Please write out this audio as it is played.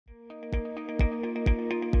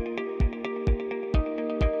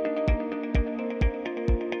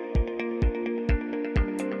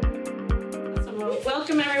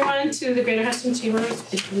Welcome everyone to the Greater Hudson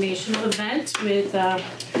Chamber's informational event with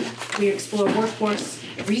we explore workforce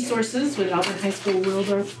resources with Auburn High School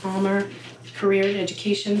Wildorf Palmer Career and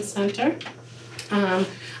Education Center. I'm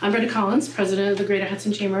Brenda Collins, President of the Greater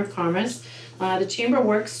Hudson Chamber of Commerce. The Chamber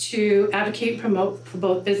works to advocate and promote for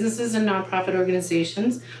both businesses and nonprofit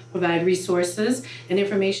organizations, provide resources and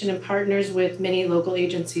information, and partners with many local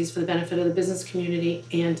agencies for the benefit of the business community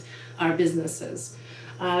and our businesses.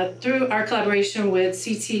 Through our collaboration with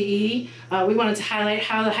CTE, we wanted to highlight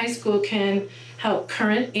how the high school can help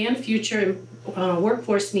current and future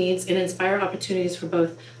workforce needs and inspire opportunities for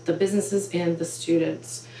both the businesses and the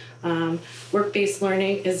students. Work-based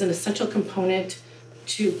learning is an essential component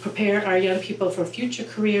to prepare our young people for future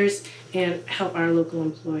careers and help our local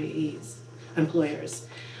employers.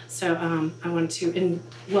 So I want to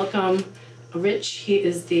welcome Rich. He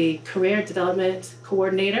is the Career Development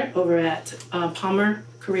Coordinator over at Palmer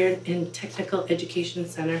Career and Technical Education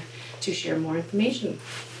Center to share more information.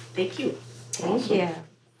 Thank you. Thank you.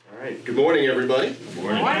 All right. Good morning, everybody. Good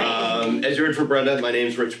morning. As you heard from Brenda, my name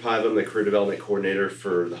is Rich Paiva. I'm the Career Development Coordinator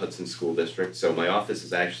for the Hudson School District. So my office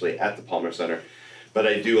is actually at the Palmer Center, but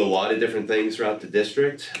I do a lot of different things throughout the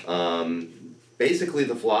district. Basically,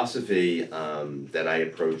 the philosophy that I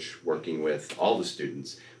approach working with all the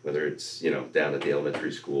students, whether it's down at the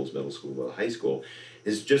elementary schools, middle school, or high school,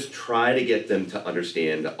 is just try to get them to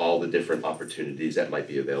understand all the different opportunities that might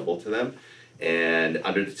be available to them and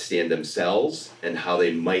understand themselves and how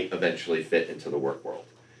they might eventually fit into the work world.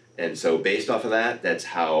 And so based off of that, that's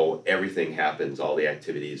how everything happens, all the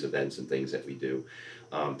activities, events, and things that we do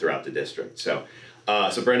throughout the district. So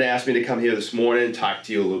Brenda asked me to come here this morning and talk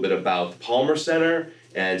to you a little bit about the Palmer Center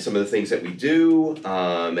and some of the things that we do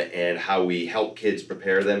and how we help kids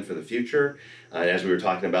prepare them for the future. And as we were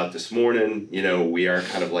talking about this morning, we are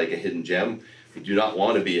kind of like a hidden gem. We do not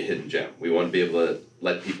want to be a hidden gem. We want to be able to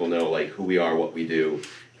let people know like who we are, what we do,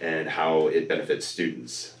 and how it benefits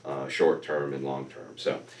students short term and long term.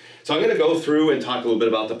 So I'm going to go through and talk a little bit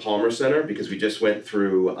about the Palmer Center because we just went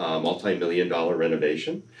through a multi-million-dollar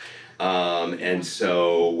renovation. And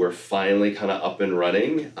so we're finally kind of up and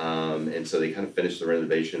running. And so they kind of finished the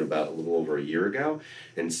renovation about a little over a year ago.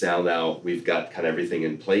 And so now we've got kind of everything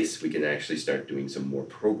in place. We can actually start doing some more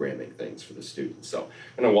programming things for the students. So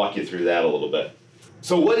I'm going to walk you through that a little bit.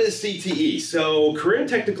 So what is CTE? So career and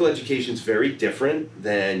technical education is very different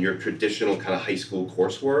than your traditional kind of high school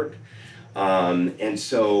coursework. And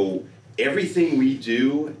so everything we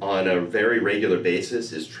do on a very regular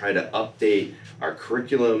basis is try to update our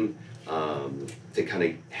curriculum to kind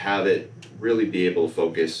of have it really be able to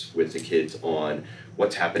focus with the kids on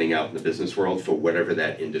what's happening out in the business world for whatever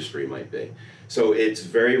that industry might be. So it's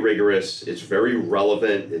very rigorous, it's very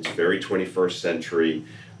relevant, it's very 21st century.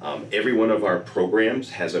 Every one of our programs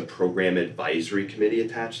has a program advisory committee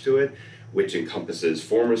attached to it, which encompasses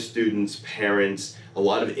former students, parents, a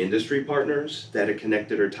lot of industry partners that are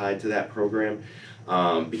connected or tied to that program.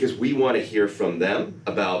 Because we want to hear from them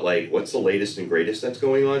about like what's the latest and greatest that's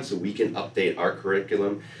going on so we can update our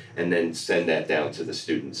curriculum and then send that down to the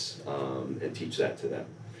students and teach that to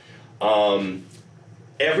them.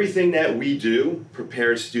 Everything that we do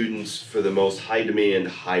prepares students for the most high demand,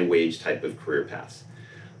 high wage type of career paths.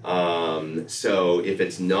 So if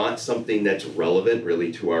it's not something that's relevant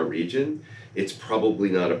really to our region, it's probably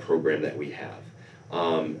not a program that we have.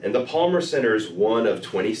 And the Palmer Center is one of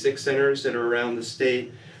 26 centers that are around the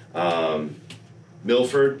state.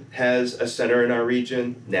 Milford has a center in our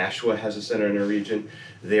region. Nashua has a center in our region.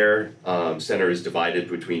 Their center is divided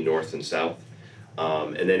between north and south.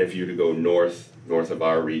 And then if you were to go north of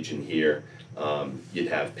our region here, you'd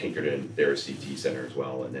have Pinkerton, their CTE Center as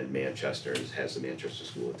well, and then Manchester has the Manchester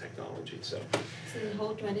School of Technology. So the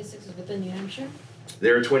whole 26 is within New Hampshire?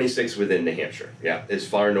 There are 26 within New Hampshire, yeah. As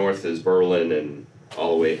far north as Berlin and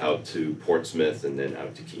all the way out to Portsmouth and then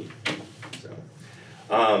out to Keene. So,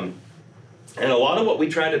 and a lot of what we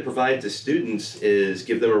try to provide to students is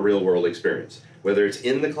give them a real world experience, whether it's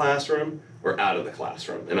in the classroom or out of the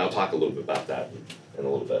classroom. And I'll talk a little bit about that in a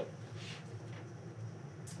little bit.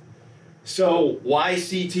 So why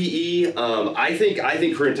CTE? I think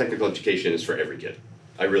career and technical education is for every kid.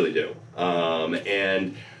 I really do.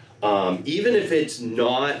 Even if it's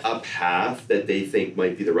not a path that they think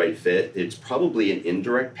might be the right fit, it's probably an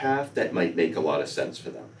indirect path that might make a lot of sense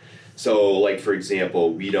for them. So like, for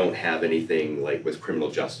example, we don't have anything like with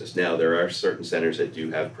criminal justice. Now, there are certain centers that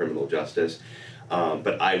do have criminal justice,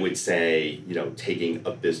 but I would say, taking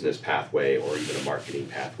a business pathway or even a marketing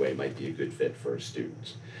pathway might be a good fit for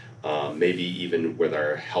students. Maybe even with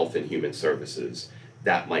our health and human services,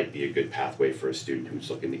 that might be a good pathway for a student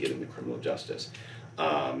who's looking to get into criminal justice.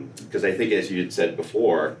 Because I think, as you had said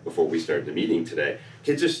before we started the meeting today,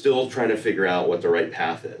 kids are still trying to figure out what the right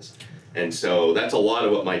path is. And so that's a lot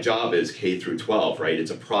of what my job is, K through 12, right?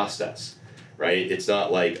 It's a process, right? It's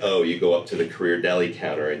not like, oh, you go up to the career deli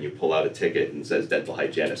counter and you pull out a ticket and it says dental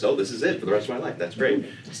hygienist. Oh, this is it for the rest of my life. That's great.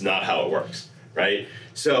 It's not how it works, right?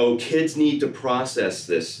 So kids need to process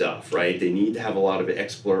this stuff, right? They need to have a lot of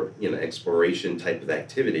exploration type of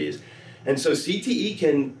activities. And so CTE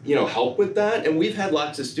can, help with that. And we've had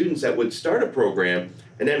lots of students that would start a program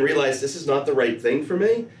and then realize this is not the right thing for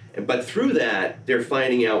me. But through that, they're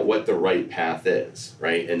finding out what the right path is,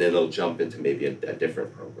 right? And then they'll jump into maybe a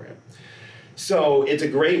different program. So it's a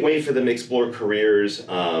great way for them to explore careers.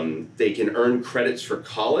 They can earn credits for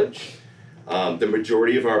college. The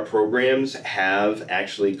majority of our programs have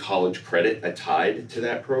actually college credit tied to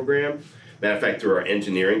that program. Matter of fact, through our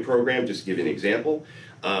engineering program, just to give you an example,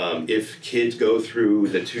 if kids go through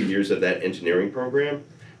the 2 years of that engineering program,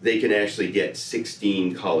 they can actually get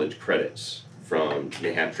 16 college credits from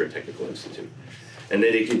New Hampshire Technical Institute. And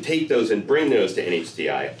then they can take those and bring those to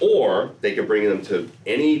NHTI, or they can bring them to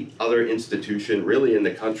any other institution really in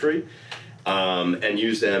the country and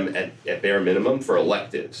use them at bare minimum for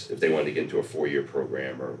electives if they want to get into a 4-year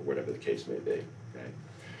program or whatever the case may be.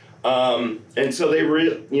 Okay? And so they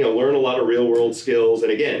learn a lot of real world skills,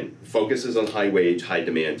 and again, focuses on high wage, high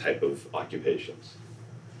demand type of occupations.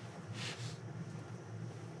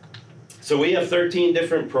 So we have 13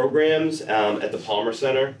 different programs at the Palmer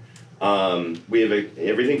Center. We have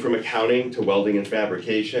everything from accounting to welding and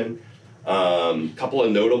fabrication. Couple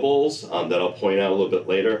of notables that I'll point out a little bit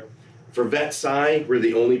later. For Vet Sci, we're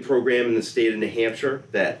the only program in the state of New Hampshire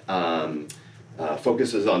that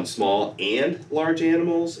focuses on small and large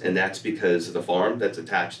animals, and that's because of the farm that's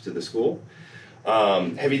attached to the school.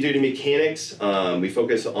 Heavy duty mechanics, we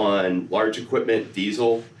focus on large equipment,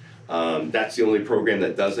 diesel. That's the only program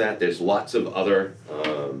that does that. There's lots of other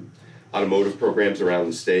automotive programs around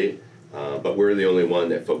the state, but we're the only one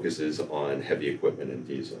that focuses on heavy equipment and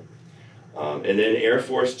diesel. And then Air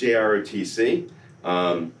Force JROTC.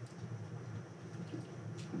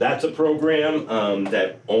 That's a program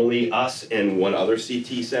that only us and one other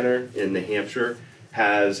CTE Center in New Hampshire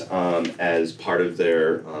has as part of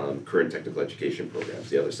their career and technical education programs.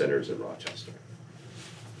 The other centers in Rochester.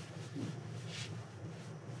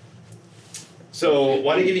 So I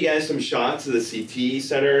want to give you guys some shots of the CTE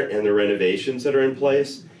Center and the renovations that are in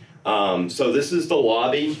place. So this is the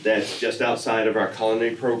lobby that's just outside of our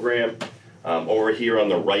culinary program. Over here on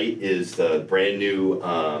the right is the brand new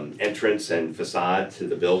entrance and facade to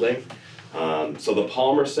the building. So the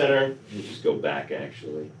Palmer Center, let me just go back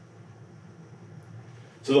actually.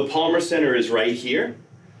 So the Palmer Center is right here.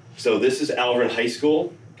 So this is Alvern High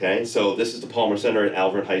School. Okay, so this is the Palmer Center at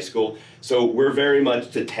Alvern High School. So we're very much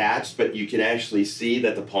detached, but you can actually see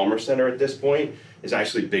that the Palmer Center at this point is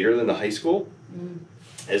actually bigger than the high school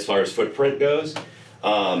as far as footprint goes.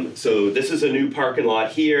 So this is a new parking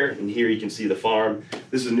lot here, and here you can see the farm.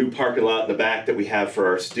 This is a new parking lot in the back that we have for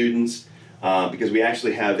our students because we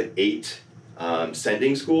actually have 8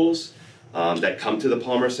 sending schools that come to the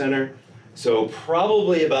Palmer Center. So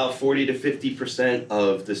probably about 40 to 50%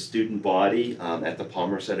 of the student body at the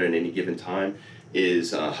Palmer Center at any given time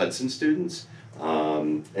is Hudson students.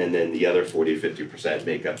 And then the other 40 to 50%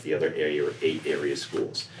 make up the other 8 area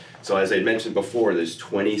schools. So as I mentioned before, there's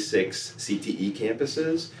 26 CTE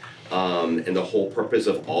campuses, and the whole purpose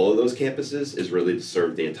of all of those campuses is really to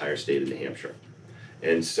serve the entire state of New Hampshire.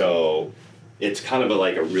 And so it's kind of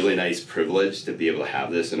like a really nice privilege to be able to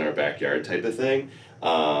have this in our backyard type of thing.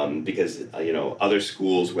 Because other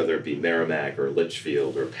schools, whether it be Merrimack or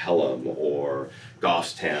Litchfield or Pelham or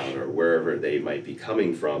Goffstown or wherever they might be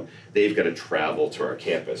coming from, they've got to travel to our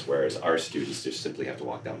campus, whereas our students just simply have to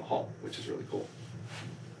walk down the hall, which is really cool.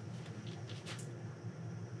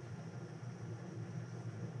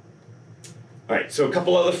 All right, so a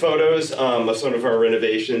couple other photos of some of our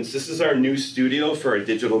renovations. This is our new studio for our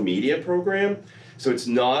digital media program. So it's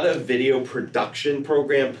not a video production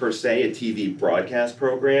program per se, a TV broadcast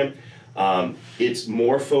program. It's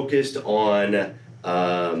more focused on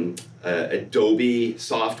Adobe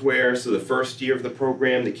software. So the first year of the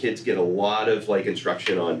program, the kids get a lot of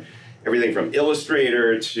instruction on everything from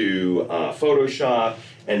Illustrator to Photoshop.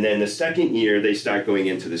 And then the second year, they start going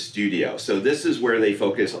into the studio. So this is where they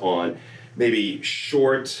focus on maybe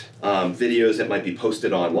short videos that might be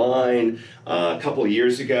posted online. A couple of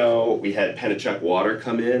years ago, we had Pennachuck Water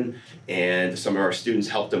come in, and some of our students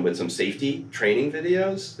helped them with some safety training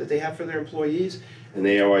videos that they have for their employees, and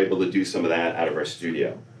they are able to do some of that out of our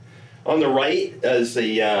studio. On the right is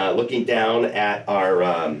the looking down at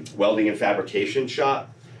our welding and fabrication shop.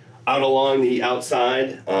 Out along the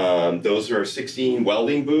outside, those are 16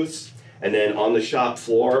 welding booths. And then on the shop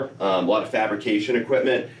floor, a lot of fabrication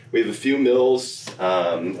equipment. We have a few mills,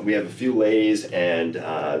 we have a few lathes, and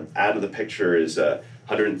out of the picture is a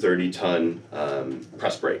 130-ton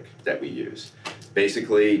press brake that we use.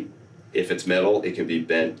 Basically, if it's metal, it can be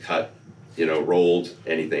bent, cut, rolled,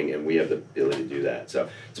 anything, and we have the ability to do that. So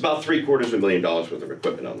it's about $750,000 worth of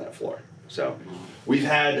equipment on that floor. So we've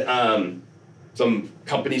had some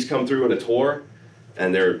companies come through on a tour,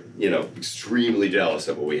 and they're extremely jealous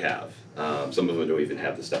of what we have. Some of them don't even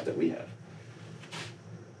have the stuff that we have.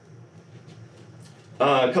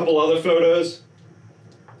 A couple other photos.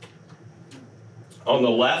 On the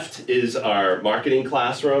left is our marketing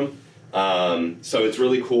classroom. So it's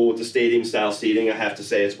really cool with the stadium style seating. I have to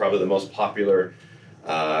say it's probably the most popular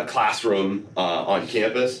classroom on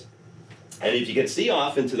campus. And if you can see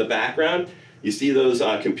off into the background, you see those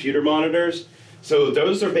computer monitors. So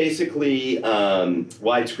those are basically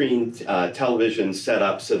widescreen televisions set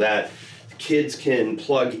up so that kids can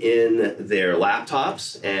plug in their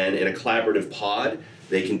laptops, and in a collaborative pod,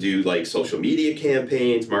 they can do like social media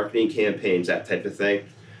campaigns, marketing campaigns, that type of thing.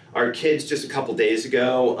 Our kids just a couple days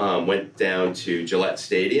ago went down to Gillette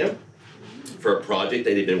Stadium for a project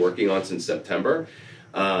that they've been working on since September.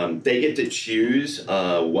 They get to choose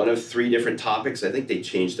one of 3 different topics. I think they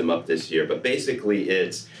changed them up this year, but basically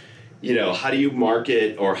it's, how do you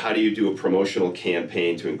market or how do you do a promotional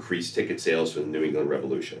campaign to increase ticket sales for the New England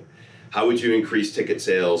Revolution? How would you increase ticket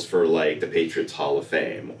sales for like the Patriots Hall of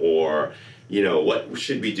Fame? Or, what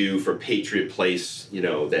should we do for Patriot Place,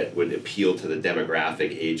 that would appeal to the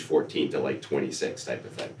demographic age 14 to like 26 type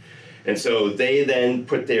of thing. And so they then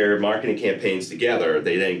put their marketing campaigns together.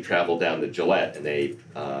 They then travel down to Gillette and they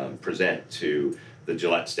present to the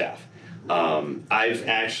Gillette staff. I've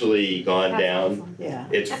actually gone down. Awesome. Yeah.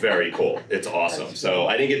 It's very cool. It's awesome. So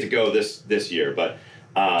I didn't get to go this year, but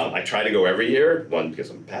I try to go every year. 1, because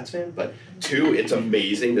I'm a Pats fan, but 2, it's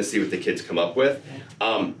amazing to see what the kids come up with.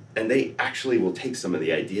 And they actually will take some of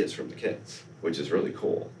the ideas from the kids, which is really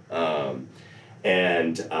cool. But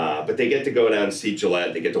they get to go down and see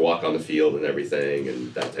Gillette. They get to walk on the field and everything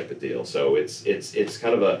and that type of deal. So it's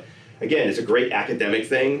kind of it's a great academic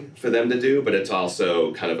thing for them to do, but it's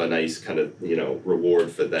also kind of a nice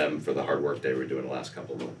reward for them for the hard work they were doing the last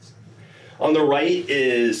couple of months. On the right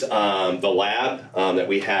is the lab that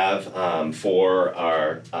we have for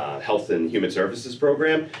our Health and Human Services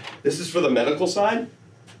program. This is for the medical side.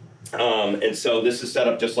 And so this is set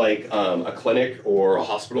up just like a clinic or a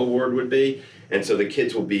hospital ward would be. And so the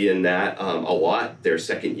kids will be in that a lot, their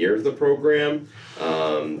second year of the program,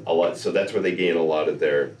 a lot. So that's where they gain a lot of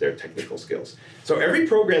their technical skills. So every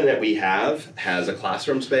program that we have has a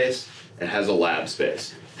classroom space and has a lab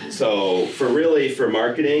space. So for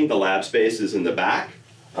marketing, the lab space is in the back,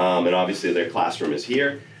 and obviously their classroom is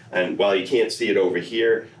here. And while you can't see it over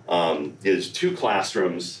here, there's 2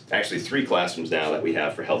 classrooms, actually 3 classrooms now that we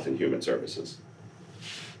have for Health and Human Services.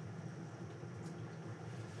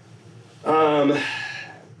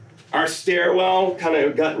 Our stairwell kind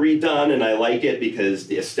of got redone, and I like it because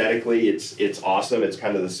aesthetically it's awesome. It's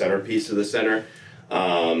kind of the centerpiece of the center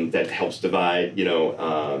that helps divide,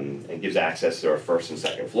 and gives access to our first and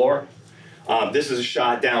second floor. This is a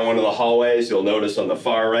shot down one of the hallways. You'll notice on the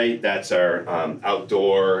far right, that's our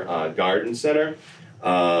outdoor garden center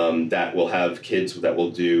that will have kids that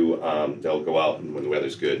will do, they'll go out and when the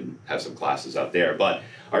weather's good and have some classes out there. But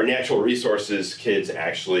our natural resources kids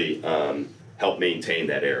actually help maintain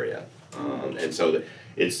that area. And so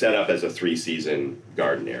it's set up as a 3-season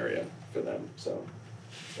garden area for them. So,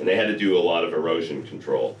 and they had to do a lot of erosion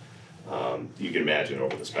control. You can imagine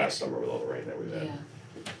over this past summer with all the rain that we've had.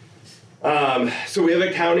 Yeah. So we have an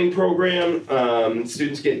accounting program.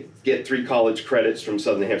 Students get 3 college credits from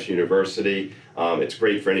Southern Hampshire University. It's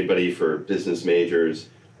great for anybody for business majors.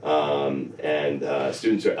 And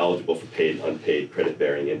students are eligible for paid, unpaid,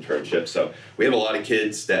 credit-bearing internships. So we have a lot of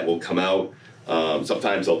kids that will come out.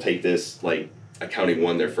 Sometimes they'll take this, like accounting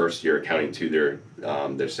 1 their first year, accounting 2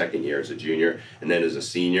 their second year as a junior, and then as a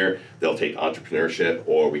senior, they'll take entrepreneurship,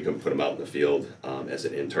 or we can put them out in the field as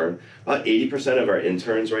an intern. About 80% of our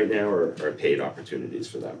interns right now are paid opportunities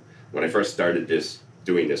for them. When I first started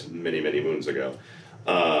doing this many moons ago,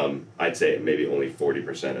 I'd say maybe only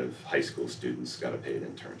 40% of high school students got a paid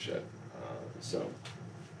internship.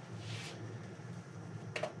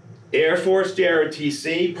 Air Force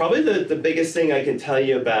JROTC, probably the biggest thing I can tell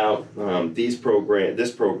you about this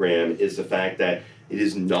program is the fact that it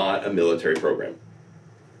is not a military program.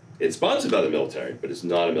 It's sponsored by the military, but it's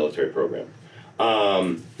not a military program.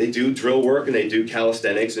 They do drill work and they do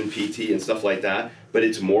calisthenics and PT and stuff like that, but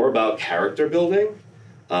it's more about character building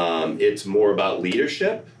It's more about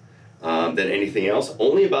leadership than anything else.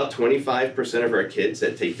 Only about 25% of our kids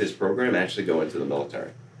that take this program actually go into the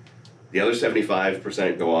military. The other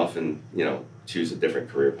 75% go off and, you know, choose a different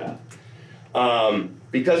career path.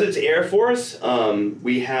 Because it's Air Force,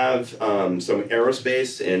 we have some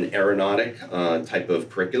aerospace and aeronautic type of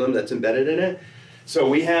curriculum that's embedded in it. So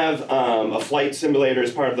we have a flight simulator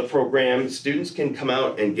as part of the program. Students can come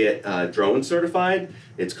out and get drone certified.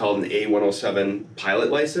 It's called an A107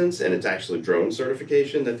 pilot license, and it's actually drone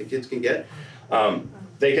certification that the kids can get.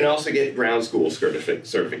 They can also get ground school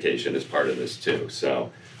certification as part of this too.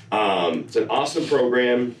 So it's an awesome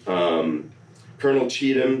program. Colonel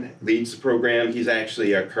Cheatham leads the program. He's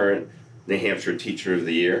actually our current New Hampshire Teacher of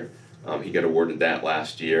the Year. He got awarded that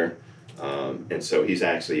last year. And so he's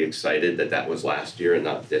actually excited that that was last year and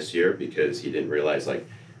not this year, because he didn't realize like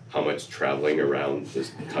how much traveling around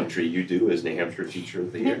this country you do as New Hampshire Teacher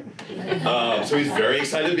of the Year. So he's very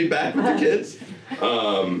excited to be back with the kids.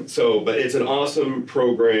 But it's an awesome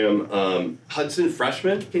program. Hudson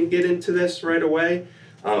freshmen can get into this right away.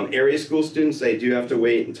 Area school students, they do have to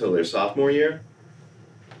wait until their sophomore year.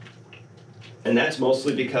 And that's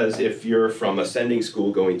mostly because if you're from a sending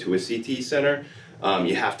school going to a CTE center,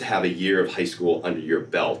 you have to have a year of high school under your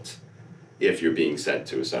belt if you're being sent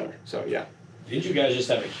to a center. So yeah. Didn't you guys just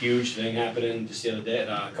have a huge thing happening just the other day,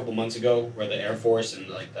 a couple months ago, where the Air Force and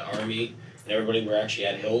like the Army and everybody were actually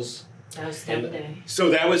at Hills? That was STEM Day.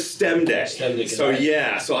 So that was STEM Day. STEM Day. So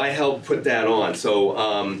yeah, so I helped put that on.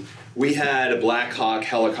 So we had a Black Hawk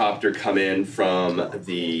helicopter come in from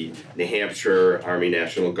the New Hampshire Army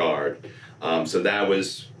National Guard. So that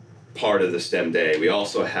was part of the STEM Day. We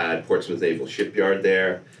also had Portsmouth Naval Shipyard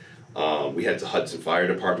there. We had the Hudson Fire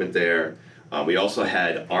Department there. We also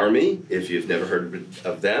had Army, if you've never heard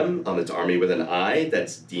of them. It's Army with an I.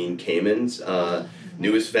 That's Dean Kamen's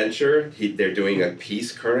newest venture. They're doing a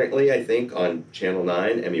piece currently, I think, on Channel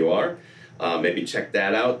 9, MUR. Maybe check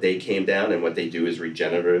that out. They came down, and what they do is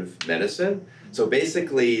regenerative medicine. So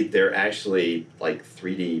basically, they're actually like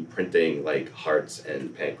 3D printing like hearts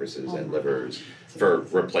and pancreases and livers for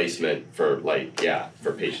replacement for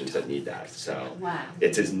for patients that need that. So wow.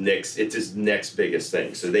 It's his next biggest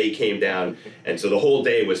thing. So they came down, and so the whole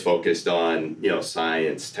day was focused on, you know,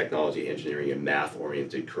 science, technology, engineering, and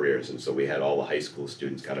math-oriented careers. And so we had all the high school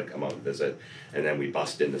students kind of come out and visit, and then we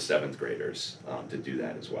bust in the 7th graders to do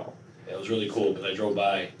that as well. Yeah, it was really cool because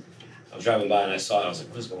I was driving by and I saw it. I was like,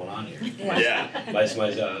 what is going on here? Yeah. My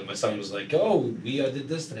son was like, oh, we did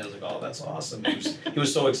this today. I was like, oh, that's awesome. He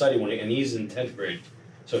was so excited and he's in 10th grade.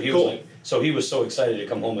 So he was so excited to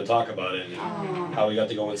come home and talk about it and how we got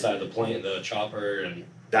to go inside the plane, the chopper, and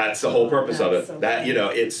that's the whole purpose of it. So that, you know,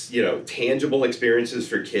 it's, you know, tangible experiences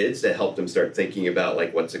for kids that help them start thinking about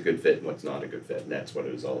like what's a good fit and what's not a good fit, and that's what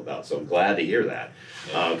it was all about. So I'm glad to hear that,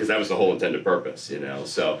 because that was the whole intended purpose, you know.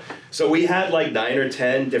 So we had like 9 or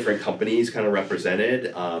 10 different companies kind of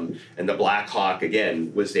represented, and the Black Hawk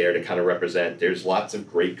again was there to kind of represent. There's lots of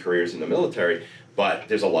great careers in the military, but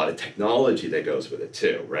there's a lot of technology that goes with it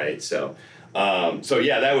too, right? So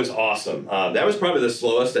yeah, that was awesome. That was probably the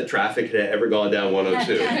slowest that traffic had ever gone down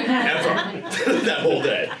 102, ever, that whole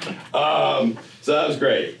day. So that was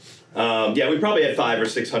great. Yeah, we probably had 500 or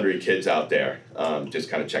 600 kids out there, just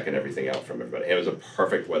kind of checking everything out from everybody. It was a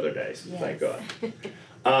perfect weather day, so thank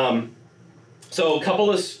God. So a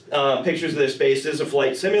couple of pictures of this space. This is a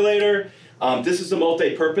flight simulator. This is a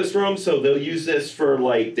multi-purpose room, so they'll use this for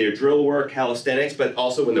like their drill work, calisthenics, but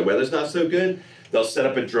also when the weather's not so good, they'll set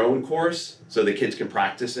up a drone course so the kids can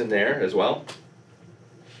practice in there as well.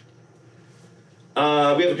 We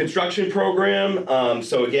have a construction program,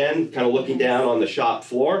 so again, kind of looking down on the shop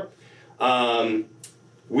floor.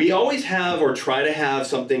 We always have or try to have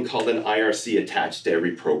something called an IRC attached to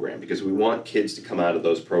every program, because we want kids to come out of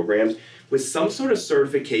those programs with some sort of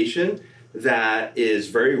certification that is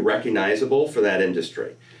very recognizable for that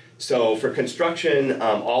industry. So for construction,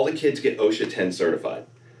 all the kids get OSHA 10 certified.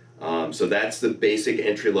 So that's the basic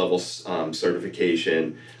entry-level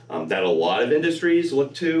certification that a lot of industries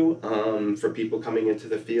look to for people coming into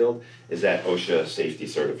the field, is that OSHA safety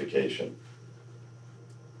certification.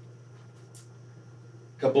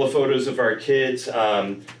 A couple of photos of our kids.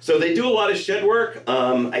 So they do a lot of shed work.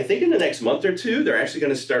 I think in the next month or two, they're actually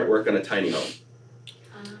going to start work on a tiny home.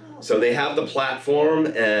 So they have the platform,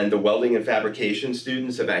 and the welding and fabrication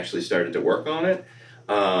students have actually started to work on it.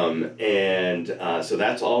 So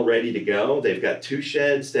that's all ready to go. They've got 2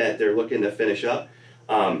 sheds that they're looking to finish up.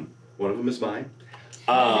 One of them is mine.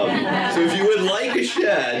 So if you would like a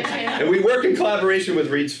shed, and we work in collaboration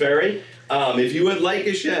with Reed's Ferry, if you would like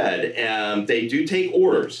a shed, they do take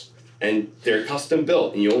orders, and they're custom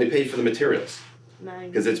built, and you only pay for the materials.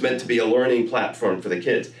 because it's meant to be a learning platform for the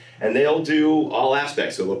kids. And they'll do all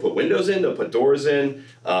aspects. So they'll put windows in, they'll put doors in,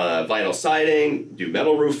 vinyl siding, do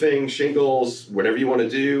metal roofing, shingles, whatever you want to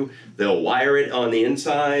do. They'll wire it on the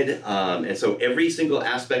inside. And so every single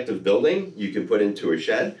aspect of building you can put into a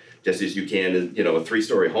shed, just as you can, a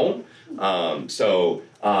 3-story home. So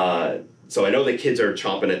I know the kids are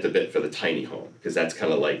chomping at the bit for the tiny home, because that's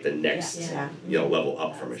kind of like the next level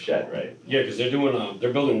up from a shed, right? Yeah, because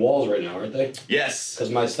they're building walls right now, aren't they? Yes. Because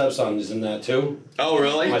my stepson is in that too. Oh,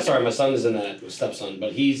 really? My son is in that, stepson,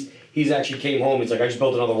 but he's actually came home, he's like, I just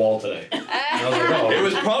built another wall today. And I was like, oh. It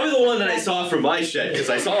was probably the one that I saw from my shed, because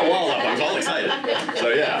I saw a wall up, I was all excited. So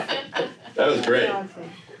yeah, that was great.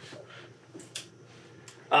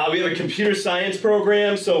 We have a computer science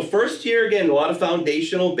program. So first year, again, a lot of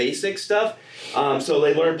foundational basic stuff. So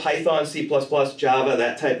they learn Python, C++, Java,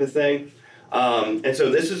 that type of thing. And so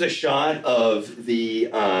this is a shot of the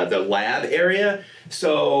lab area.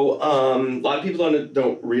 So a lot of people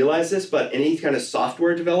don't realize this, but any kind of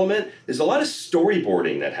software development, there's a lot of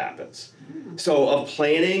storyboarding that happens. So of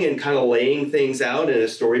planning and kind of laying things out in a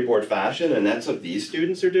storyboard fashion, and that's what these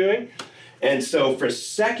students are doing. And so for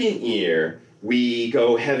second year, we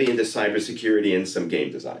go heavy into cybersecurity and some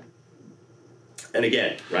game design. And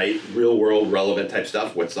again, right, real world relevant type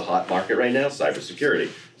stuff. What's the hot market right now?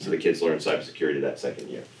 Cybersecurity. So the kids learn cybersecurity that second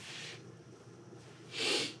year.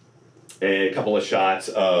 And a couple of shots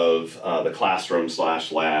of the classroom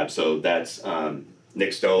 / lab. So that's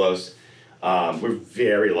Nick Stolos. We're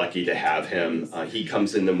very lucky to have him. He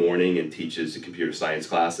comes in the morning and teaches the computer science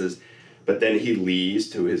classes. But then he leaves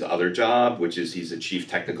to his other job, which is he's a chief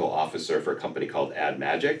technical officer for a company called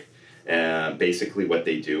AdMagic. And basically what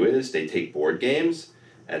they do is they take board games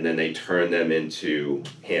and then they turn them into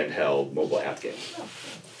handheld mobile app games.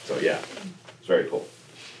 So yeah, it's very cool.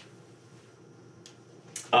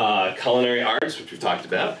 Culinary arts, which we've talked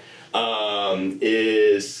about,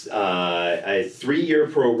 is a 3-year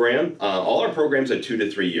program. All our programs are 2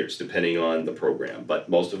 to 3 years, depending on the program, but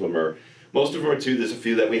most of them are 2. There's a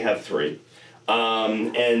few that we have 3.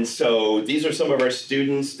 And so these are some of our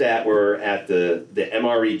students that were at the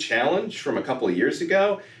MRE Challenge from a couple of years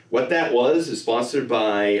ago. What that was is sponsored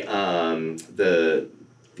by the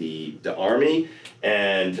Army,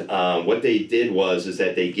 and what they did is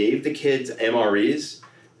that they gave the kids MREs,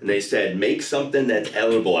 and they said, make something that's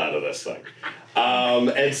edible out of this thing.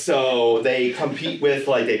 And so they competed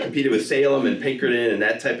with Salem and Pinkerton and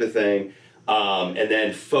that type of thing. And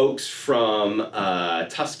then folks from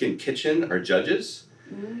Tuscan Kitchen are judges.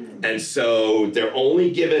 And so they're only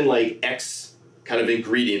given like X kind of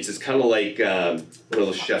ingredients. It's kind of like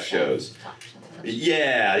little chef shows.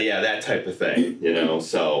 Yeah, that type of thing,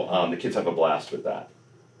 So the kids have a blast with that.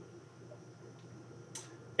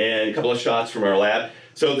 And a couple of shots from our lab.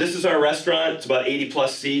 So this is our restaurant. It's about 80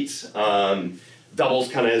 plus seats. Doubles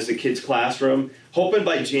kind of as the kids' classroom. Hoping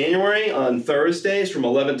by January on Thursdays from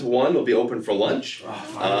 11 to 1, they'll be open for lunch.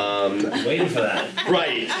 I'm waiting for that.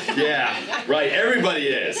 Right, yeah, right. Everybody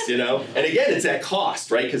is, And again, it's at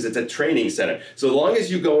cost, right? Because it's a training center. So as long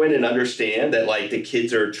as you go in and understand that, like, the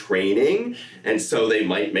kids are training, and so they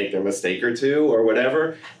might make a mistake or two or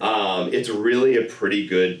whatever, it's really a pretty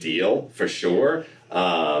good deal for sure.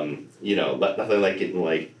 Nothing like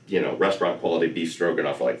getting restaurant quality beef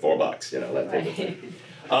stroganoff for like $4, that type of thing.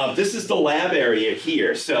 This is the lab area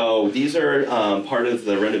here. So these are part of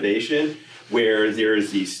the renovation where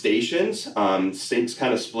there's these stations, sinks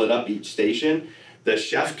kind of split up each station. The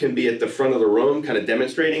chef can be at the front of the room kind of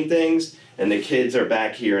demonstrating things, and the kids are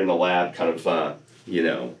back here in the lab kind of,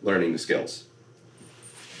 learning the skills.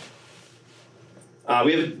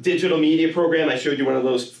 We have a digital media program. I showed you one of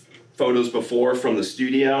those photos before from the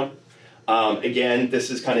studio. Again, this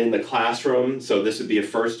is kind of in the classroom, so this would be a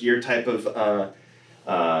first year type of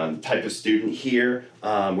student here,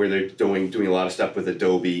 where they're doing a lot of stuff with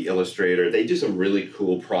Adobe Illustrator. They do some really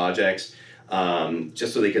cool projects,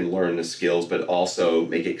 just so they can learn the skills, but also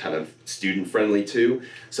make it kind of student friendly too.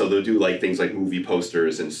 So they'll do things like movie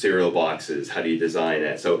posters and cereal boxes. How do you design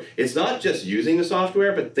that? So it's not just using the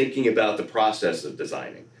software, but thinking about the process of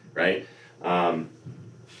designing, right?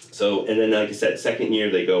 And then, like I said, second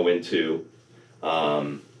year they go into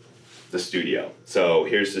the studio. So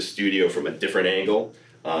here's the studio from a different angle,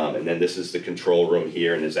 and then this is the control room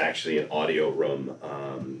here, and there's actually an audio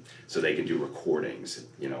room, so they can do recordings,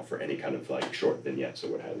 for any kind of short vignettes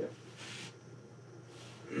or what have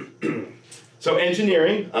you. So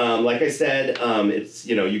engineering, like I said, it's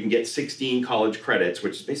you can get 16 college credits,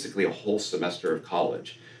 which is basically a whole semester of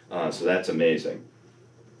college. So that's amazing.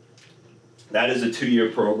 That is a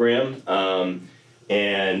 2-year program.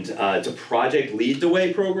 And it's a Project Lead the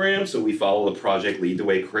Way program, so we follow the Project Lead the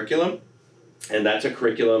Way curriculum. And that's a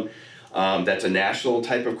curriculum that's a national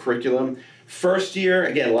type of curriculum. First year,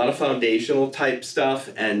 again, a lot of foundational type stuff,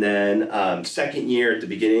 and then second year at the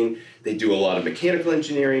beginning, they do a lot of mechanical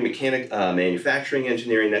engineering, manufacturing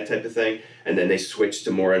engineering, that type of thing, and then they switch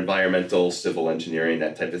to more environmental, civil engineering,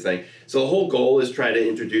 that type of thing. So the whole goal is try to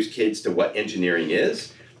introduce kids to what engineering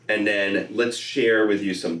is, and then let's share with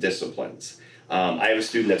you some disciplines. I have a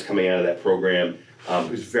student that's coming out of that program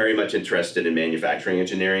who's very much interested in manufacturing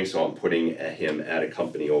engineering, so I'm putting him at a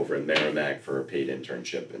company over in Merrimack for a paid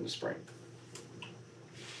internship in the spring.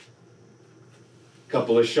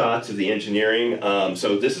 Couple of shots of the engineering.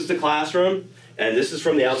 So this is the classroom, and this is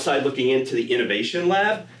from the outside looking into the innovation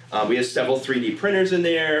lab. We have several 3D printers in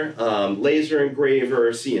there, laser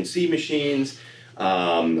engraver, CNC machines,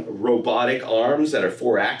 robotic arms that are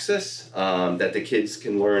 4-axis that the kids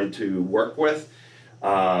can learn to work with.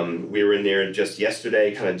 We were in there just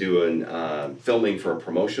yesterday kind of doing filming for a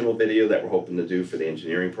promotional video that we're hoping to do for the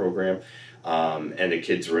engineering program. And the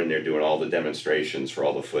kids were in there doing all the demonstrations for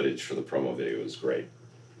all the footage for the promo video. It was great.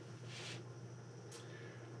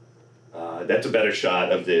 That's a better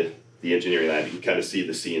shot of the engineering lab. You can kind of see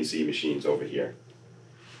the CNC machines over here.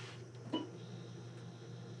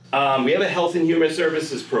 We have a health and human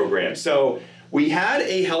services program. So we had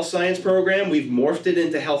a health science program. We've morphed it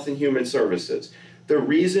into health and human services. The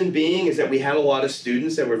reason being is that we had a lot of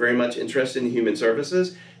students that were very much interested in human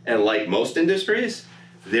services. And like most industries,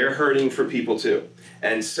 they're hurting for people too.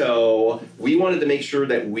 And so we wanted to make sure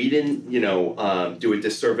that we didn't, do a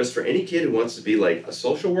disservice for any kid who wants to be like a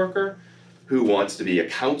social worker, who wants to be a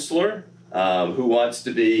counselor, who wants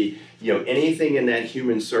to be, anything in that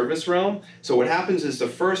human service realm. So what happens is the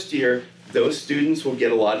first year, those students will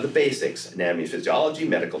get a lot of the basics, anatomy, physiology,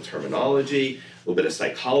 medical terminology, a little bit of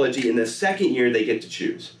psychology. In the second year, they get to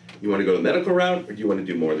choose. You want to go the medical route, or do you want to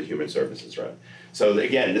do more of the human services route? So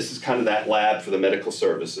again, this is kind of that lab for the medical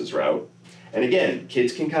services route. And again,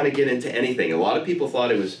 kids can kind of get into anything. A lot of people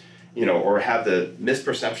thought it was, or have the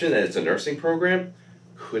misperception that it's a nursing program.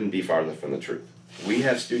 Couldn't be farther from the truth. We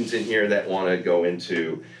have students in here that want to go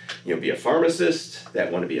into, be a pharmacist,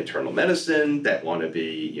 that want to be internal medicine, that want to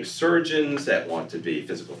be surgeons, that want to be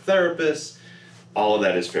physical therapists. All of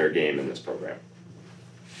that is fair game in this program.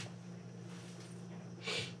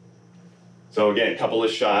 So again, a couple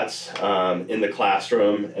of shots in the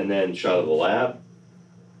classroom and then shot of the lab.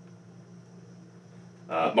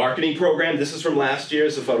 Marketing program, this is from last year.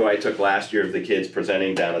 It's a photo I took last year of the kids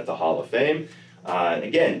presenting down at the Hall of Fame.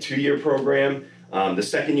 Again, 2-year program. The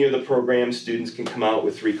second year of the program, students can come out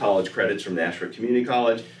with 3 college credits from Nashville Community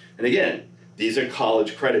College. And again, these are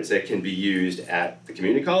college credits that can be used at the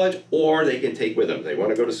community college, or they can take with them. They want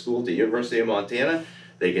to go to school at the University of Montana,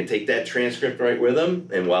 they can take that transcript right with them,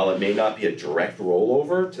 and while it may not be a direct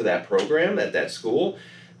rollover to that program at that school,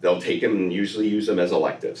 they'll take them and usually use them as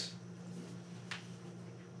electives.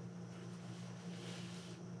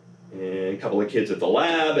 And a couple of kids at the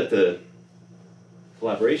lab, at the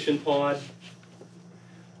collaboration pod.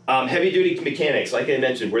 Heavy duty mechanics, like I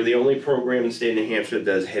mentioned, we're the only program in the state of New Hampshire that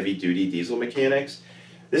does heavy duty diesel mechanics.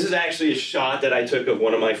 This is actually a shot that I took of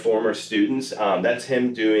one of my former students. That's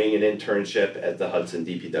him doing an internship at the Hudson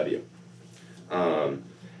DPW.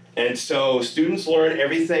 And so students learn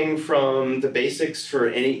everything from the basics for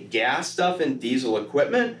any gas stuff and diesel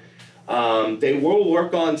equipment. They will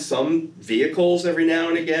work on some vehicles every now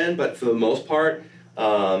and again, but for the most part,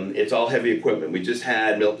 it's all heavy equipment. We just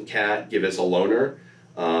had Milton Cat give us a loaner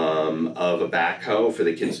of a backhoe for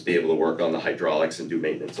the kids to be able to work on the hydraulics and do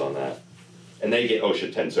maintenance on that. And they get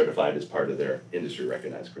OSHA 10 certified as part of their industry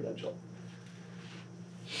recognized credential.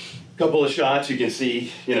 Couple of shots, you can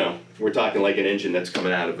see, we're talking like an engine that's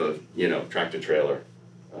coming out of a, tractor trailer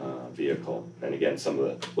vehicle. And again, some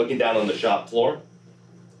of the, looking down on the shop floor.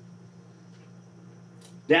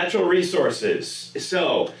 Natural resources.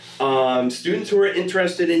 So, students who are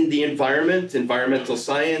interested in the environment, environmental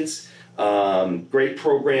science, great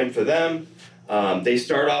program for them. They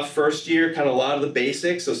start off first year, kind of a lot of the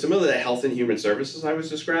basics, so similar to the health and human services I was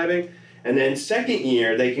describing. And then second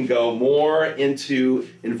year, they can go more into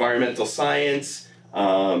environmental science,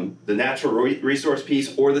 the natural resource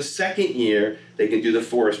piece, or the second year, they can do the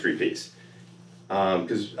forestry piece.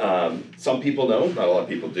 Because some people know, not a lot of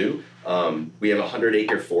people do, we have a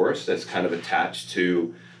 100-acre forest that's kind of attached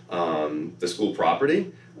to the school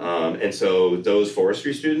property. And so those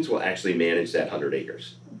forestry students will actually manage that 100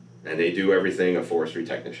 acres. And they do everything a forestry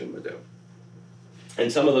technician would do.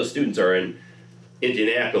 And some of those students are in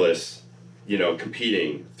Indianapolis,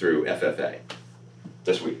 competing through FFA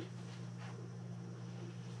this week.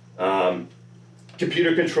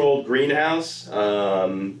 computer-controlled greenhouse,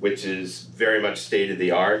 which is very much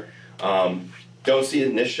state-of-the-art. Don't see it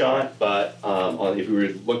in this shot, but if we were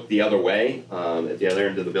to look the other way, at the other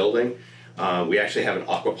end of the building, we actually have an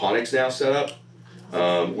aquaponics now set up,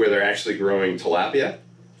 where they're actually growing tilapia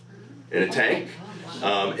in a tank.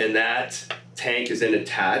 And that tank is then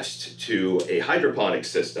attached to a hydroponic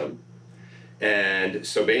system. And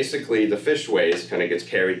so basically the fish waste kind of gets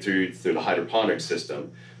carried through the hydroponic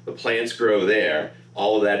system. The plants grow there.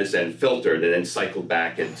 All of that is then filtered and then cycled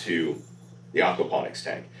back into the aquaponics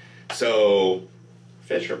tank. So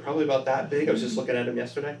fish are probably about that big. I was just looking at them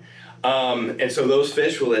yesterday. And so those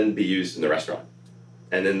fish will then be used in the restaurant.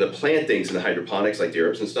 And then the plantings in the hydroponics, like the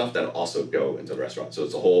herbs and stuff, that'll also go into the restaurant. So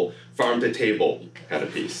it's a whole farm-to-table kind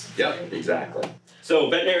of piece. Yep, exactly. So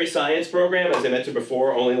veterinary science program, as I mentioned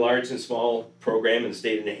before, only large and small program in the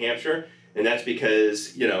state of New Hampshire. And that's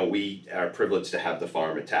because, you know, we are privileged to have the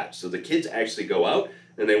farm attached. So the kids actually go out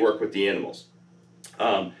and they work with the animals.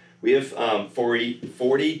 We have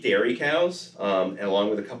 40 dairy cows, along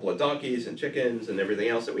with a couple of donkeys and chickens and everything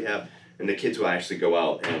else that we have. And the kids will actually go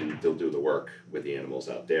out and they'll do the work with the animals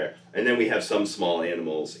out there. And then we have some small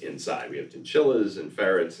animals inside. We have chinchillas and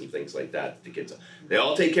ferrets and things like that. The kids, they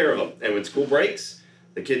all take care of them. And when school breaks,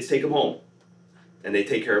 the kids take them home. And they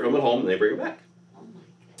take care of them at home and they bring them back.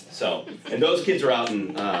 So, and those kids are out in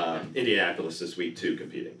Indianapolis this week too,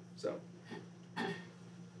 competing.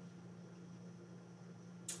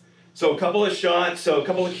 So a couple of shots, so a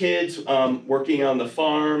couple of kids working on the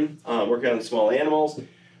farm, working on the small animals.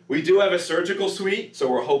 We do have a surgical suite,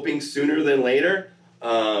 so we're hoping sooner than later.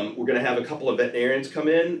 We're going to have a couple of veterinarians come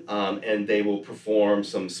in, and they will perform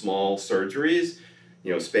some small surgeries,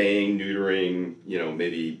 you know, spaying, neutering, you know,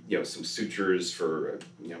 maybe, you know, some sutures for,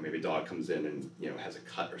 you know, maybe a dog comes in and, you know, has a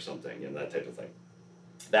cut or something, you know, that type of thing.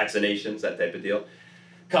 Vaccinations, that type of deal.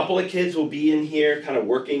 A couple of kids will be in here kind of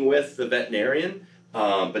working with the veterinarian,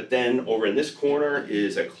 but then over in this corner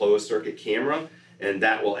is a closed circuit camera, and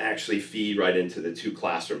that will actually feed right into the 2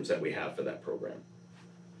 classrooms that we have for that program.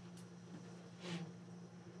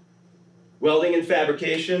 Welding and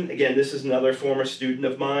fabrication, again, this is another former student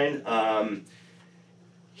of mine.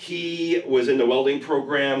 He was in the welding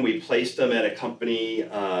program. We placed him at a company,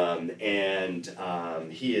 and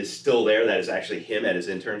he is still there. That is actually him at his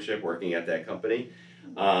internship working at that company.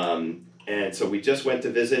 And so we just went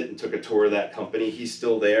to visit and took a tour of that company. He's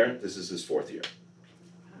still there. This is his 4th year.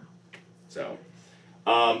 So,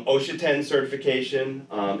 OSHA 10 certification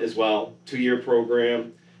as well, 2-year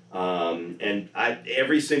program. And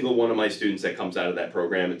every single one of my students that comes out of that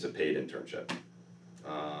program, it's a paid internship.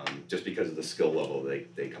 Just because of the skill level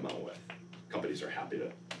they come out with. Companies are happy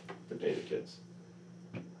to pay the kids.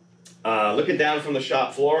 Looking down from the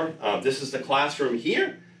shop floor, this is the classroom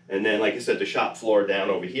here. And then, like I said, the shop floor down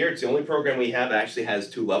over here. It's the only program we have that actually has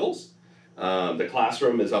 2 levels. The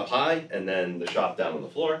classroom is up high, and then the shop down on the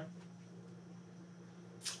floor.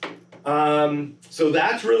 So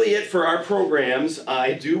that's really it for our programs.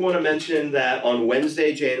 I do want to mention that on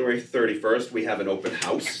Wednesday, January 31st, we have an open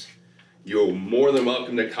house. You're more than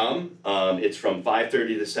welcome to come. It's from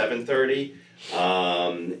 5:30 to 7:30.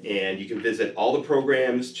 And you can visit all the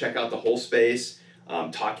programs, check out the whole space,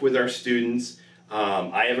 talk with our students.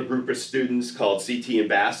 I have a group of students called CTE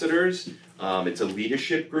Ambassadors. It's a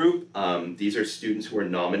leadership group. These are students who are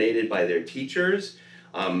nominated by their teachers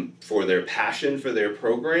for their passion for their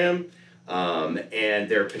program and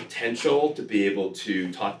their potential to be able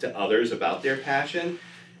to talk to others about their passion.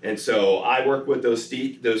 And so I work with those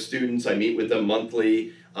students. I meet with them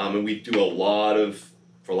monthly, and we do a lot of,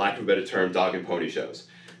 for lack of a better term, dog and pony shows.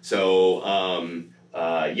 So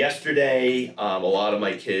yesterday, a lot of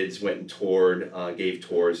my kids went and gave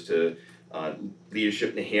tours to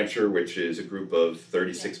Leadership New Hampshire, which is a group of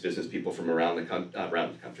 36 business people from around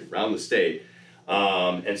the state.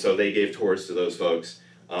 And so they gave tours to those folks.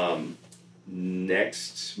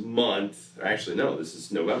 Next month, actually no, this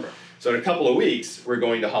is November. So in a couple of weeks, we're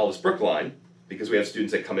going to Hollis Brookline, because we have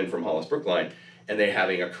students that come in from Hollis Brookline, and they're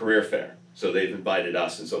having a career fair. So they've invited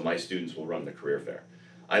us, and so my students will run the career fair.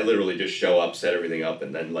 I literally just show up, set everything up,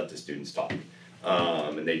 and then let the students talk.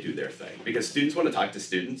 And they do their thing. Because students want to talk to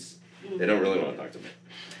students. They don't really want to talk to me.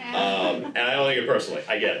 And I don't think it personally.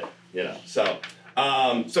 I get it, you know.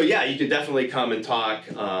 So yeah, you can definitely come and talk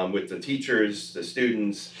with the teachers, the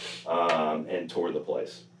students, and tour the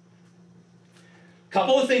place.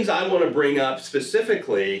 Couple of things I want to bring up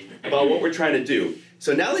specifically about what we're trying to do.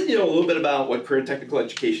 So now that you know a little bit about what career and technical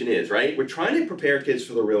education is, right? We're trying to prepare kids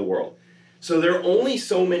for the real world. So there are only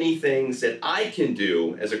so many things that I can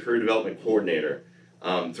do as a career development coordinator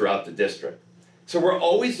throughout the district. So we're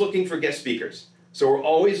always looking for guest speakers. So we're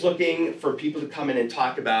always looking for people to come in and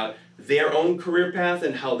talk about their own career path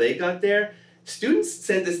and how they got there. Students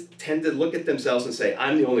tend to look at themselves and say,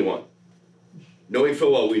 I'm the only one. Knowing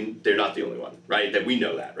full well they're not the only one, right? That we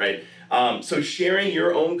know that, right? So sharing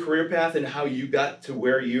your own career path and how you got to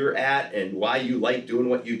where you're at and why you like doing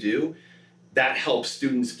what you do, that helps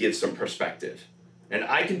students give some perspective. And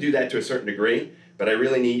I can do that to a certain degree, but I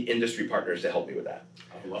really need industry partners to help me with that.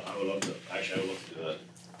 I would love to, actually, I would love to do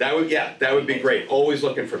that. That would be great. Always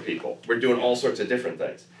looking for people. We're doing all sorts of different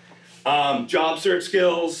things. Job search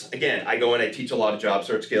skills. Again, I go in, I teach a lot of job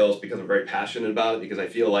search skills because I'm very passionate about it, because I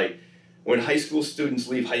feel like when high school students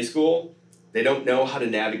leave high school, they don't know how to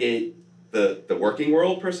navigate the working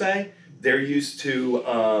world per se. They're used to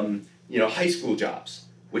high school jobs,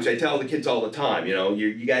 which I tell the kids all the time.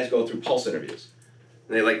 You guys go through pulse interviews.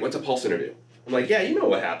 And they're like, what's a pulse interview? I'm like, yeah, you know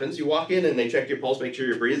what happens. You walk in and they check your pulse, make sure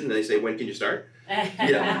you're breathing, and they say, when can you start?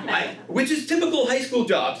 Which is typical high school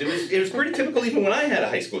jobs. It was pretty typical even when I had a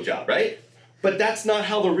high school job, right? But that's not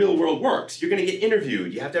how the real world works. You're going to get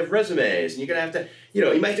interviewed. You have to have resumes, and you're going to have to,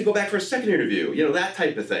 you might have to go back for a second interview, that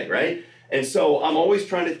type of thing, right? And so I'm always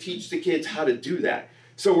trying to teach the kids how to do that.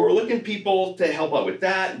 So we're looking people to help out with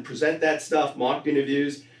that and present that stuff, mock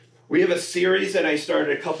interviews. We have a series that I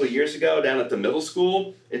started a couple of years ago down at the middle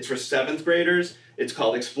school. It's for 7th graders. It's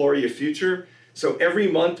called Explore Your Future. So every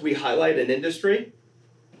month we highlight an industry,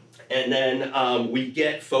 and then we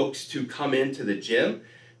get folks to come into the gym,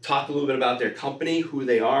 talk a little bit about their company, who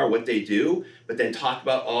they are, what they do, but then talk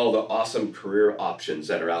about all the awesome career options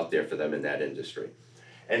that are out there for them in that industry.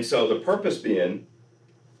 And so the purpose being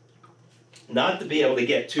not to be able to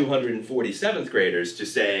get 247th graders to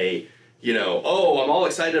say, oh, I'm all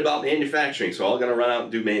excited about manufacturing, so I'm going to run out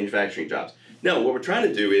and do manufacturing jobs. No, what we're trying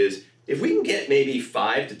to do is, if we can get maybe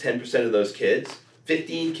 5 to 10% of those kids,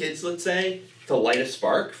 15 kids, let's say, to light a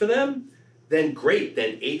spark for them, then great.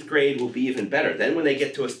 Then 8th grade will be even better. Then when they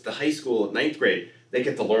get to the high school at 9th grade, they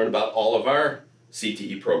get to learn about all of our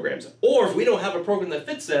CTE programs. Or if we don't have a program that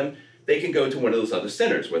fits them, they can go to one of those other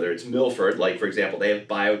centers, whether it's Milford, like for example, they have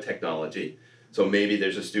biotechnology. So maybe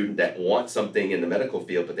there's a student that wants something in the medical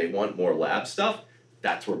field, but they want more lab stuff.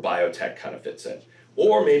 That's where biotech kind of fits in.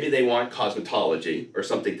 Or maybe they want cosmetology or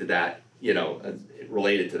something to that,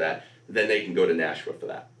 related to that. Then they can go to Nashua for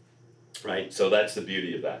that, right? So that's the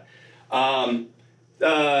beauty of that.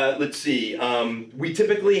 Let's see. We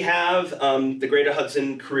typically have the Greater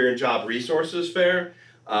Hudson Career and Job Resources Fair.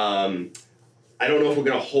 I don't know if we're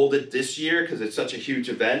going to hold it this year because it's such a huge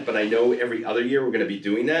event, but I know every other year we're going to be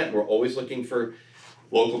doing that. We're always looking for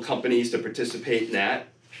local companies to participate in that.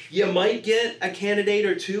 You might get a candidate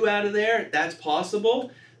or two out of there. That's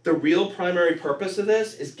possible. The real primary purpose of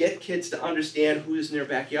this is get kids to understand who's in their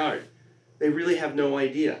backyard. They really have no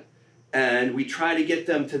idea. And we try to get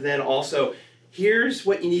them to then also, here's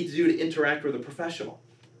what you need to do to interact with a professional,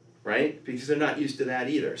 right? Because they're not used to that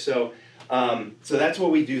either. So that's why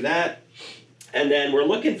we do that. And then we're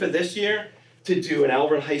looking for this year to do an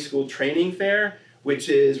Alvin High School training fair, which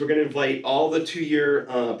is we're going to invite all the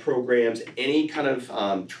 2-year programs, any kind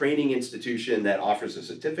of training institution that offers a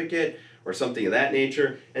certificate or something of that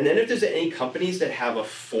nature. And then if there's any companies that have a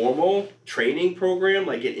formal training program,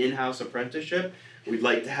 like an in-house apprenticeship, we'd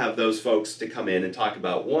like to have those folks to come in and talk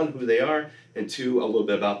about, 1, who they are, and 2, a little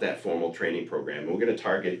bit about that formal training program. And we're going to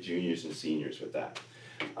target juniors and seniors with that.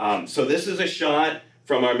 So this is a shot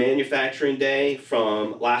from our manufacturing day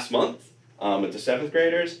from last month with the 7th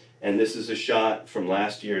graders, and this is a shot from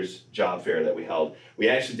last year's job fair that we held. We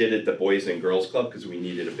actually did it at the Boys and Girls Club because we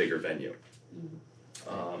needed a bigger venue.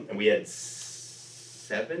 And we had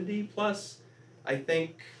 70 plus, I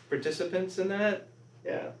think, participants in that,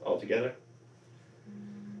 altogether.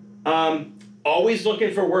 Always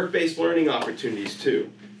looking for work-based learning opportunities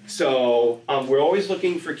too. So we're always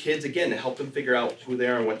looking for kids, again, to help them figure out who they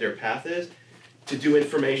are and what their path is, to do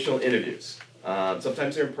informational interviews.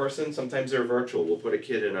 Sometimes they're in person, sometimes they're virtual. We'll put a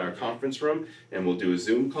kid in our conference room and we'll do a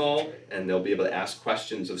Zoom call and they'll be able to ask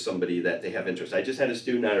questions of somebody that they have interest. I just had a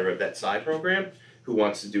student out of a Vet Sci program who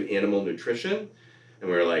wants to do animal nutrition, and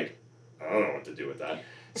we were like, I don't know what to do with that.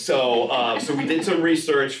 So we did some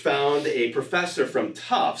research, found a professor from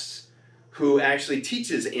Tufts who actually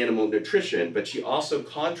teaches animal nutrition, but she also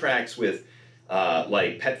contracts with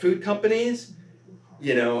like pet food companies,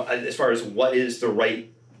 as far as what is the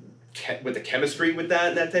right, with the chemistry with that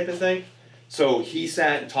and that type of thing. So he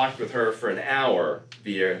sat and talked with her for an hour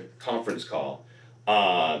via conference call.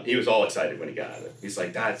 He was all excited when he got it. He's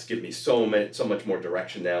like, that's given me so much more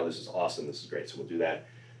direction now. This is awesome. This is great. So we'll do that.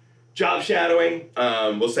 Job shadowing.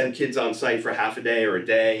 We'll send kids on site for half a day or a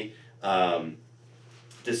day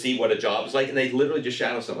to see what a job is like, and they literally just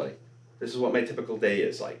shadow somebody. This is what my typical day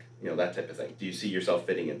is like, that type of thing. Do you see yourself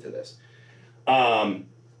fitting into this?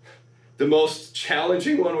 The most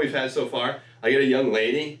challenging one we've had so far, I get a young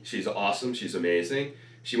lady, she's awesome, she's amazing.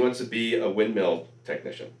 She wants to be a windmill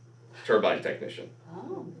technician, turbine technician.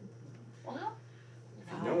 Oh, wow.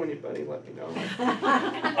 If you know anybody, let me know.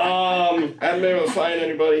 I haven't been able to find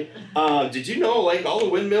anybody. Did you know, like, all the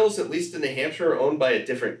windmills, at least in New Hampshire, are owned by a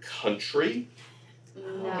different country?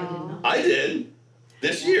 No. I did.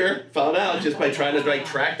 This year, found out just by trying to, like,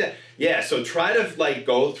 track that. Yeah, so try to, like,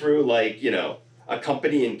 go through, like, a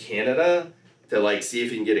company in Canada to, like, see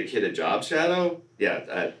if you can get a kid a job shadow.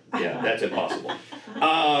 Yeah, that's impossible.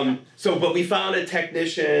 But we found a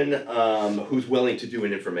technician who's willing to do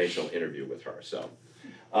an informational interview with her. So,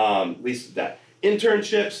 at least that.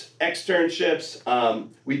 Internships, externships.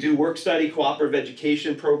 We do work study, cooperative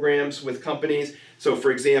education programs with companies. So, for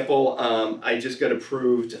example, I just got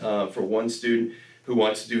approved for one student who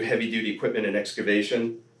wants to do heavy duty equipment and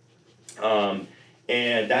excavation.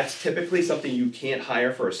 And that's typically something you can't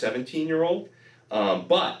hire for a 17-year-old.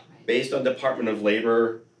 But based on Department of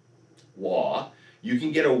Labor law, you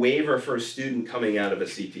can get a waiver for a student coming out of a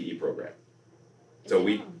CTE program. So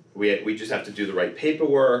we just have to do the right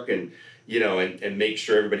paperwork and make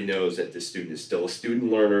sure everybody knows that the student is still a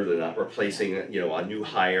student learner. They're not replacing a new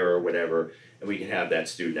hire or whatever, and we can have that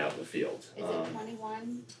student out in the field. Is it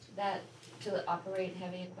 21 to operate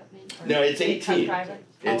heavy equipment? Or No, it's 18. Driver?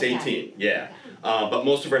 It's Okay. 18, yeah. Okay. But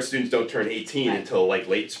most of our students don't turn 18 Right. until like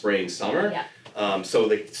late spring, summer. Yeah. So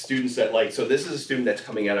the students that so this is a student that's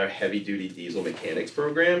coming out of our heavy duty diesel mechanics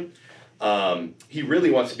program. He really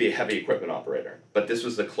wants to be a heavy equipment operator, but this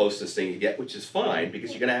was the closest thing you get, which is fine because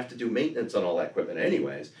you're gonna have to do maintenance on all that equipment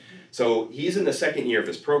anyways. So he's in the second year of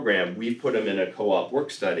his program. We've put him in a co-op work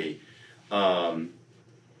study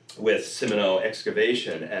with Semino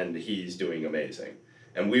Excavation, and he's doing amazing.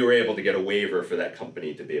 And we were able to get a waiver for that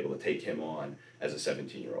company to be able to take him on as a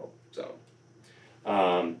 17-year-old. So,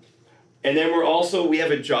 and then we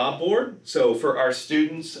have a job board. So for our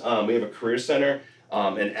students, we have a career center,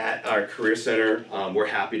 and at our career center, we're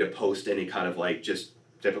happy to post any kind of like just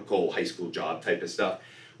typical high school job type of stuff.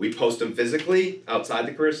 We post them physically outside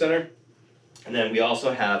the career center, and then we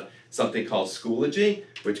also have something called Schoology,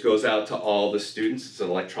 which goes out to all the students. It's an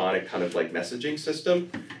electronic kind of like messaging system,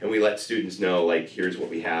 and we let students know like here's what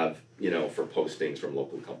we have, for postings from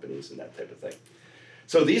local companies and that type of thing.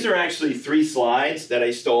 So these are actually 3 slides that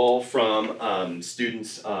I stole from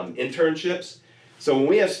students' internships. So when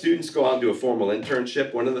we have students go out and do a formal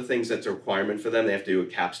internship, one of the things that's a requirement for them, they have to do a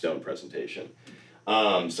capstone presentation.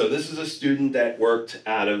 So this is a student that worked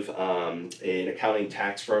out of an accounting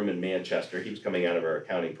tax firm in Manchester. He was coming out of our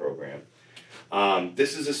accounting program.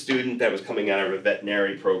 This is a student that was coming out of a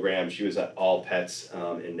veterinary program. She was at All Pets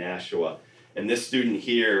in Nashua. And this student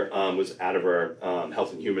here was out of our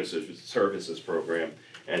Health and Human Services program,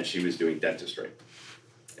 and she was doing dentistry.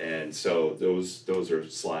 And so those are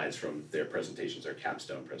slides from their presentations, their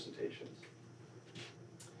capstone presentations.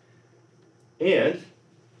 And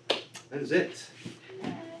that is it.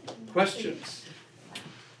 Questions?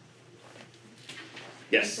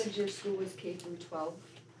 Yes? You said your school was K through 12?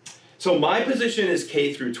 So my position is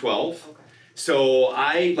K through 12. Okay. So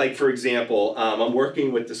for example, I'm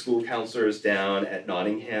working with the school counselors down at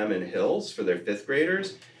Nottingham and Hills for their 5th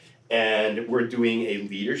graders, and we're doing a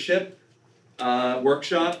leadership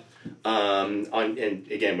workshop and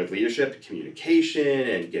again with leadership, communication,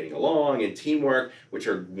 and getting along, and teamwork, which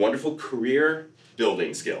are wonderful career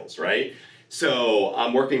building skills, right? So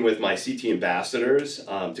I'm working with my CT ambassadors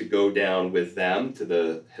to go down with them to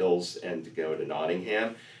the Hills and to go to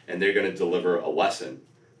Nottingham, and they're going to deliver a lesson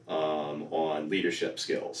on leadership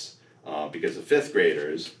skills because the 5th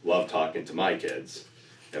graders love talking to my kids,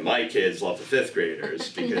 and my kids love the 5th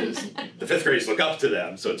graders because the 5th graders look up to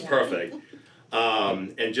them, so it's perfect.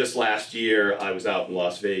 And just last year, I was out in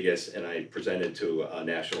Las Vegas and I presented to a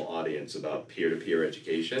national audience about peer-to-peer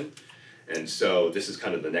education. And so this is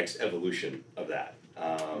kind of the next evolution of that.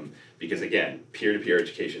 Because again, peer-to-peer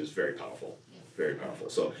education is very powerful, very powerful.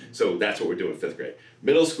 So that's what we're doing in 5th grade.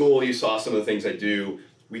 Middle school, you saw some of the things I do.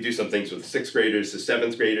 We do some things with 6th graders. The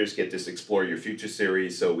 7th graders get this Explore Your Future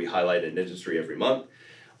series, so we highlight an industry every month.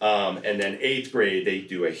 And then 8th grade,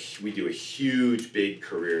 we do a huge, big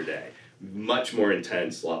career day. Much more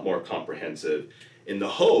intense, a lot more comprehensive, in the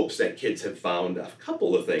hopes that kids have found a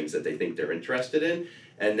couple of things that they think they're interested in,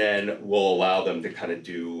 and then we'll allow them to kind of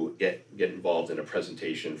get involved in a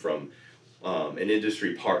presentation from an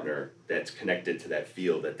industry partner that's connected to that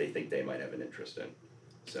field that they think they might have an interest in.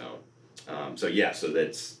 So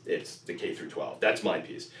it's the K through 12. That's my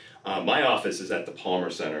piece. My office is at the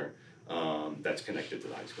Palmer Center, that's connected to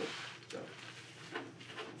the high school. So.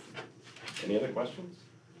 Any other questions?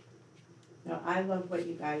 No, I love what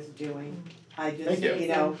you guys are doing. I just, Thank you. you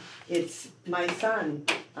know, it's my son,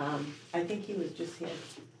 I think he was just here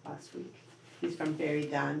last week. He's from Barry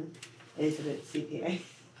Dunn, and he's at CPA.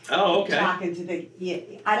 Oh, okay. Talking to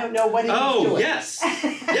I don't know what he was doing. Oh, yes.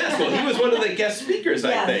 Yes, well, he was one of the guest speakers, I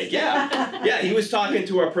Yes. think, yeah. Yeah, he was talking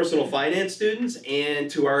to our personal finance students and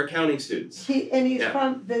to our accounting students. He's Yeah.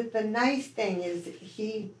 from, the nice thing is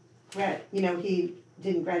he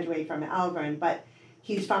didn't graduate from Alvern, but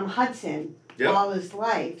he's from Hudson Yep. all his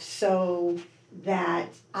life, so that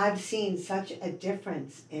I've seen such a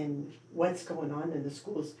difference in what's going on in the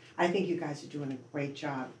schools. I think you guys are doing a great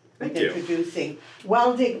job with Thank you. introducing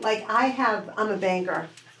welding. Like I'm a banker,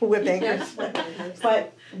 we're bankers,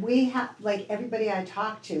 but we have, like everybody I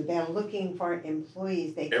talk to, they're looking for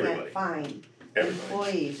employees, they can't Everybody. find Everybody.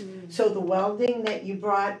 employees. So the welding that you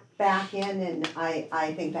brought back in, and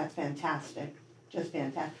I think that's fantastic, just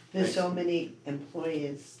fantastic. There's so many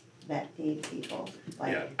employees that need people,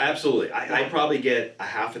 like. Yeah, absolutely. I probably get a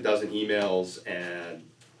half a dozen emails and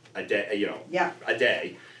a day, Yeah, a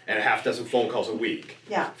day, and a half dozen phone calls a week.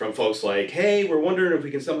 Yeah. From folks like, hey, we're wondering if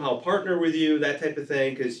we can somehow partner with you, that type of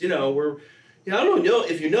thing, because I don't know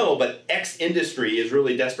if you know, but X industry is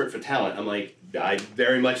really desperate for talent. I'm like, I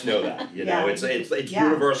very much know that. Yeah. It's Yeah.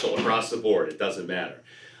 universal across the board. It doesn't matter,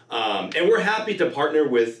 and we're happy to partner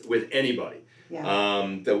with anybody. yeah,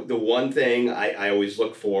 The one thing I always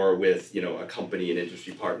look for with a company and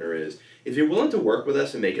industry partner is if you're willing to work with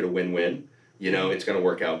us and make it a win-win, it's going to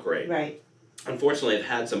work out great. right, Unfortunately, I've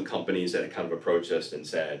had some companies that have kind of approached us and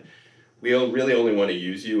said, we really only want to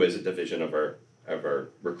use you as a division of our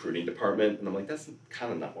recruiting department, and I'm like, that's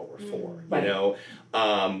kind of not what we're for.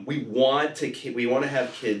 Right. We want to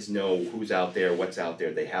have kids know who's out there, what's out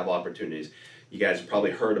there. They have opportunities. You guys have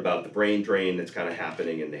probably heard about the brain drain that's kind of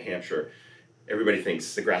happening in New Hampshire. Everybody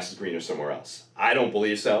thinks the grass is greener somewhere else. I don't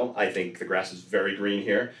believe so. I think the grass is very green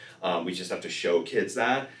here. We just have to show kids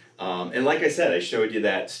that. And like I said, I showed you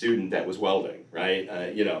that student that was welding,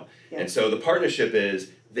 right? Yeah. And so the partnership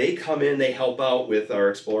is they come in, they help out with our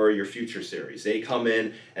Explore Your Future series. They come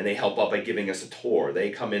in and they help out by giving us a tour. They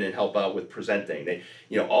come in and help out with presenting. They,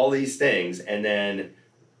 all these things. And then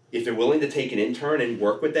if they're willing to take an intern and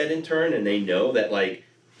work with that intern and they know that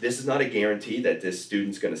this is not a guarantee that this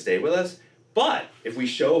student's going to stay with us, but if we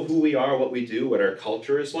show who we are, what we do, what our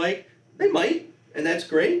culture is like, they might, and that's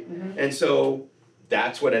great. Mhm. And so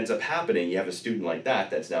that's what ends up happening. You have a student like that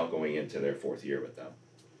that's now going into their 4th year with them.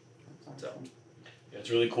 that's So. awesome. Yeah, it's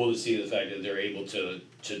really cool to see the fact that they're able to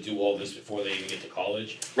do all this before they even get to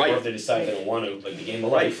college. Right. Or if they decide they don't want to, like the game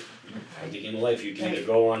of life. Like the game of life, you can either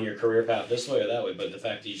go on your career path this way or that way, but the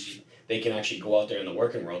fact that they can actually go out there in the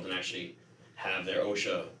working world and actually have their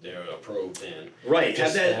OSHA, their approved, and Right,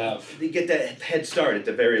 just have to that, have- they get that head start at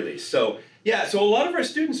the very least. So a lot of our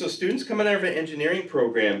students coming out of an engineering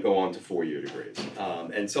program go on to 4-year degrees.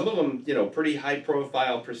 And some of them, pretty high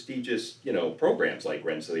profile, prestigious, programs like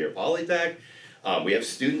Rensselaer Polytech. We have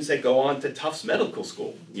students that go on to Tufts Medical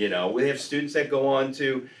School. We have students that go on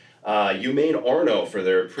to UMaine Arno for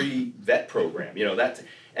their pre-vet program.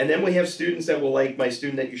 And then we have students that will, like my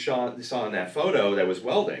student that you saw in that photo that was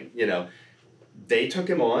welding. They took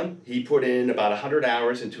him on. He put in about 100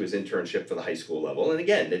 hours into his internship for the high school level. And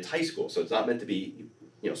again, it's high school, so it's not meant to be,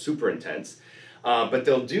 super intense. But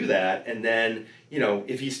they'll do that, and then,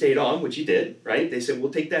 if he stayed on, which he did, right? They said,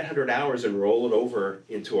 we'll take that 100 hours and roll it over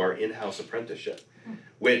into our in-house apprenticeship,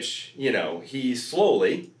 which, he's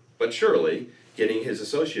slowly but surely getting his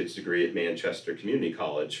associate's degree at Manchester Community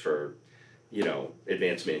College for,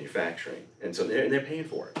 advanced manufacturing. And so they're paying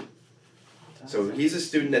for it. So he's a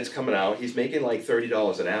student that's coming out. He's making like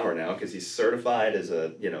 $30 an hour now because he's certified as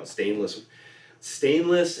a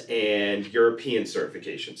stainless and European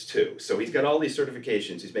certifications too. So he's got all these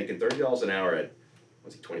certifications. He's making $30 an hour at,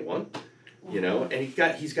 was he 21? And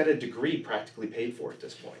he's got a degree practically paid for at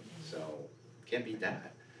this point. So can't beat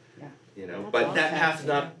that. Yeah. But that path is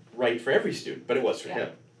not right for every student, but it was for Yeah.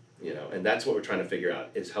 him. And that's what we're trying to figure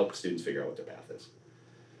out is help students figure out what their path is.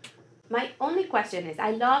 My only question is,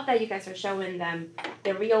 I love that you guys are showing them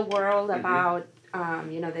the real world about,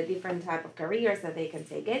 the different type of careers that they can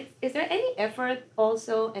take. Is there any effort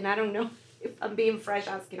also, and I don't know if I'm being fresh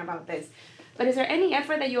asking about this, but is there any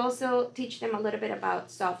effort that you also teach them a little bit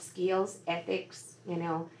about soft skills, ethics,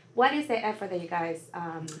 What is the effort that you guys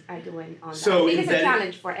are doing on that? So I think it's a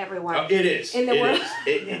challenge for everyone. It is. In the world.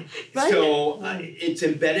 Right? So it's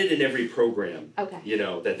embedded in every program. Okay.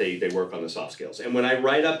 That they work on the soft skills. And when I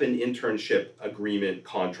write up an internship agreement,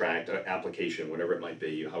 contract, application, whatever it might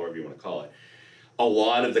be, however you want to call it, a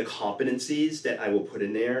lot of the competencies that I will put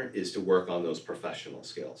in there is to work on those professional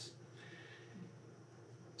skills.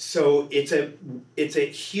 So it's a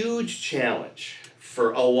huge challenge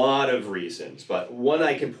for a lot of reasons, but one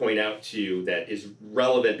I can point out to you that is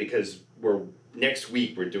relevant because next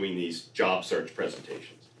week we're doing these job search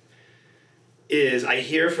presentations, is I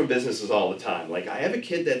hear from businesses all the time, like I have a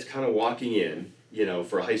kid that's kind of walking in,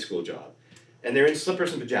 for a high school job, and they're in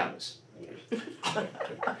slippers and pajamas.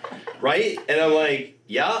 Right? And I'm like,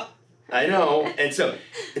 yeah, I know. And so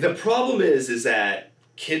the problem is that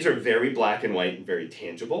kids are very black and white and very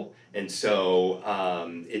tangible. And so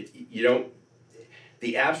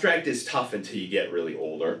the abstract is tough until you get really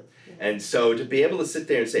older. And so to be able to sit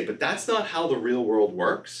there and say, but that's not how the real world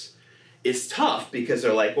works, it's tough because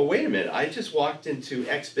they're like, well, wait a minute, I just walked into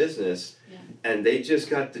X business and they just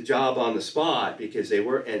got the job on the spot because they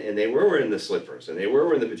were, and they were wearing the slippers and they were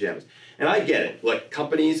wearing the pajamas. And I get it, like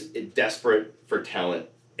companies are desperate for talent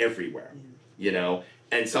everywhere,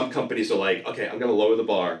 and some companies are like, okay, I'm gonna lower the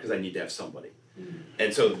bar because I need to have somebody.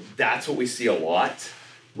 And so that's what we see a lot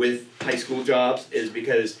with high school jobs, is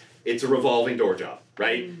because it's a revolving door job,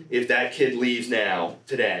 right? If that kid leaves now,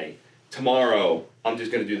 today, tomorrow, I'm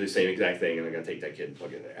just gonna do the same exact thing and I'm gonna take that kid and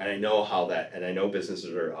plug it in there. And I know and I know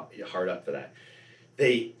businesses are hard up for that.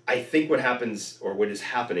 I think what happens, or what is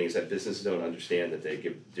happening, is that businesses don't understand that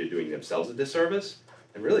they're doing themselves a disservice,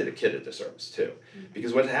 and really the kid a disservice too.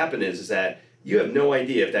 Because what happened is that you have no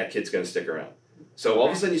idea if that kid's gonna stick around. So all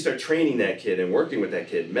of a sudden you start training that kid and working with that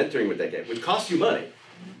kid, mentoring with that kid, which costs you money,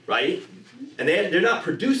 right? And they're not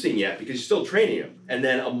producing yet because you're still training them. And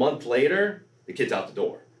then a month later, the kid's out the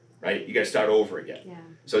door, right? You gotta start over again. Yeah.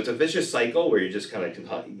 So it's a vicious cycle where you're just kind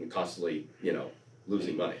of constantly,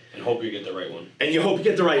 losing money. And hope you get the right one. And you hope you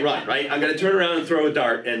get the right run, right? I'm gonna turn around and throw a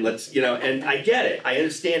dart and and I get it. I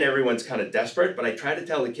understand everyone's kind of desperate, but I try to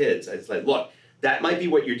tell the kids, it's like, look, that might be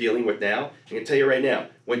what you're dealing with now. I'm gonna tell you right now,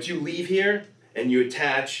 once you leave here and you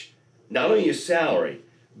attach not only your salary,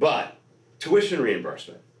 but tuition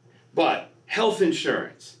reimbursement, but health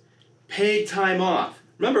insurance, paid time off.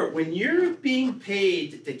 Remember, when you're being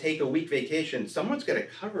paid to take a week vacation, someone's gonna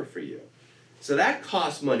cover for you. So that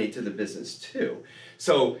costs money to the business too.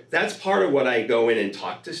 So that's part of what I go in and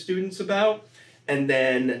talk to students about. And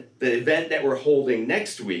then the event that we're holding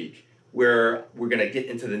next week, where we're gonna get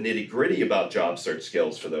into the nitty-gritty about job search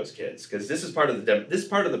skills for those kids, because this is part of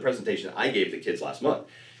the presentation I gave the kids last month.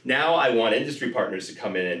 Now I want industry partners to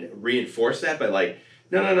come in and reinforce that by like,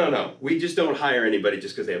 no. We just don't hire anybody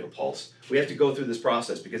just because they have a pulse. We have to go through this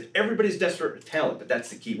process because everybody's desperate for talent, but that's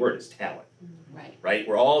the key word, is talent. Right?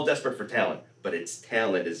 We're all desperate for talent, but it's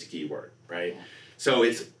talent is the key word, right? Yeah. So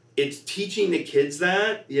it's teaching the kids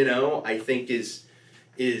that, I think is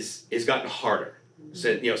gotten harder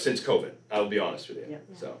since COVID. I'll be honest with you. Yeah.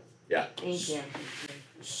 So yeah. Thank you.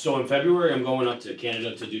 So in February, I'm going up to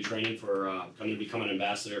Canada to do training for. I'm going to become an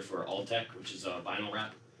ambassador for Alltech, which is a vinyl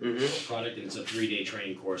wrap product, and it's a 3-day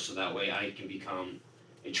training course. So that way, I can become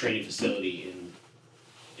a training facility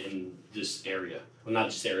in this area. Well,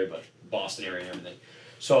 not just area, but Boston area and everything.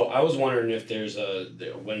 So I was wondering if there's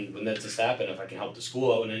when that's just happened, if I can help the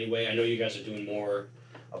school out in any way. I know you guys are doing more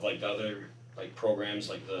of like the other programs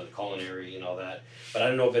like the culinary and all that, but I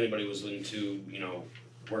don't know if anybody was into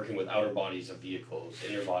working with outer bodies of vehicles,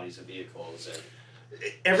 inner bodies of vehicles, and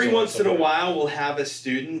every once in a while we'll have a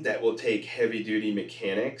student that will take heavy duty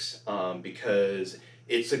mechanics because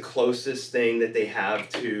it's the closest thing that they have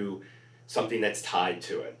to something that's tied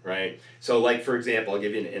to it, right? So like, for example, I'll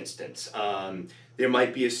give you an instance. There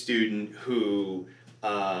might be a student who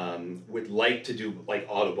would like to do like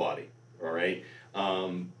auto body, all right?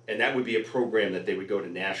 And that would be a program that they would go to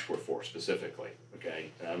Nashua for specifically,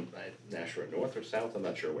 okay? Nashua North or South, I'm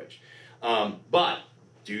not sure which. But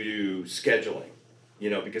due to scheduling,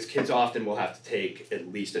 because kids often will have to take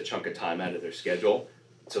at least a chunk of time out of their schedule,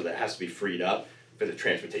 so that has to be freed up for the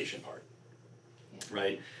transportation part,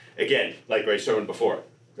 right? Again, like I showed before,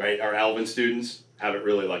 right? Our Alvin students have it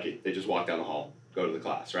really lucky. They just walk down the hall, go to the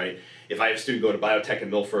class, right? If I have a student go to biotech in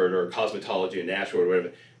Milford or cosmetology in Nashua or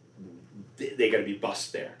whatever, they got to be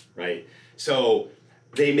bused there, right? So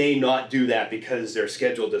they may not do that because their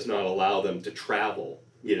schedule does not allow them to travel,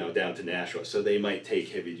 down to Nashua. So they might take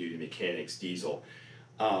heavy duty mechanics, diesel,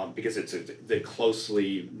 because it's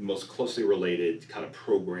the most closely related kind of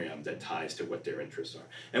program that ties to what their interests are.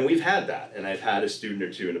 And we've had that, and I've had a student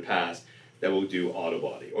or two in the past that will do auto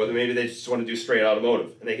body, or maybe they just want to do straight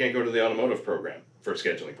automotive, and they can't go to the automotive program for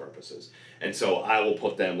scheduling purposes. And so I will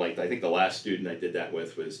put them, like I think the last student I did that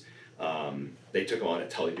with was, they took on at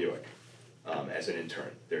Tully Buick as an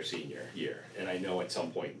intern their senior year, and I know at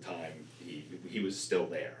some point in time he was still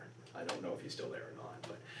there. I don't know if he's still there or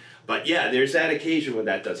not, but yeah, there's that occasion when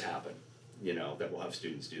that does happen, that we'll have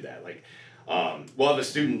students do that. Like, we'll have a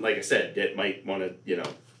student, like I said, that might want to,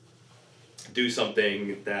 do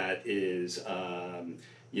something that is,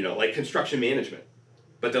 like construction management.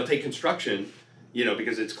 But they'll take construction,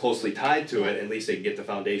 because it's closely tied to it, at least they can get the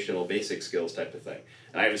foundational basic skills type of thing.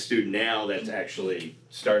 And I have a student now that's actually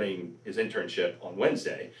starting his internship on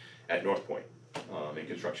Wednesday at North Point in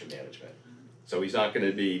construction management. So he's not going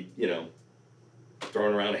to be,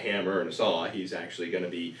 throwing around a hammer and a saw. He's actually going to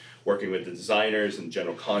be working with the designers and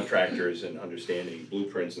general contractors and understanding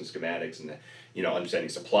blueprints and schematics and, understanding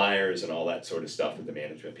suppliers and all that sort of stuff with the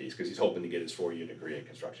management piece, because he's hoping to get his 4-year degree in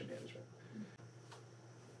construction management.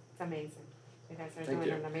 It's amazing. You guys are Thank doing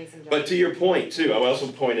you. an amazing job. But to your point too, I also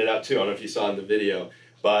pointed out too, I don't know if you saw in the video,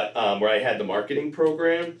 but where I had the marketing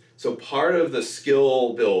program, so part of the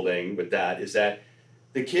skill building with that is that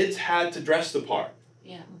the kids had to dress the part.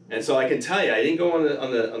 Yeah. And so I can tell you, I didn't go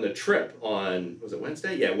on the trip on, was it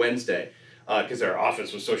Wednesday? Yeah, Wednesday, because our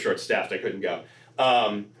office was so short-staffed I couldn't go.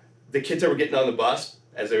 The kids that were getting on the bus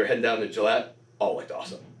as they were heading down to Gillette, all looked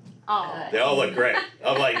awesome. Oh. They all look great.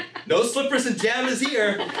 I'm like, no slippers and jammies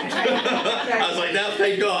here. I was like, now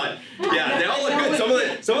thank God. Yeah, they all look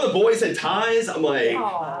good. Some of the boys had ties. I'm like,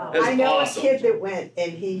 Oh. that's I know awesome. a kid that went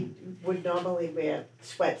and he would normally wear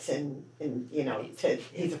sweats and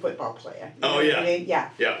he's a football player. You know Oh, what yeah. I mean? Yeah.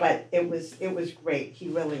 Yeah. But it was great. He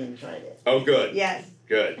really enjoyed it. Oh, good. Yes.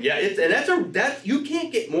 Good. Yeah, and you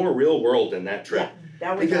can't get more real world than that trip. Yeah.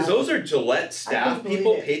 That was Because awesome. those are Gillette staff couldn't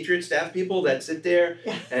people, believe it. Patriot staff people that sit there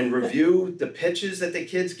Yeah. and review the pitches that the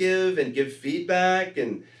kids give and give feedback,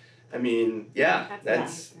 and I mean,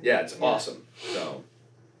 it's Yeah. awesome. So,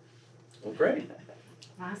 well, great.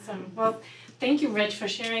 Awesome. Well, thank you, Rich, for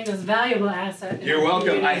sharing this valuable asset. in You're our welcome.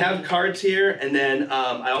 I community. have cards here, and then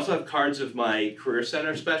I also have cards of my Career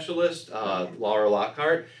Center specialist, Laura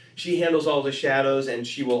Lockhart. She handles all the shadows, and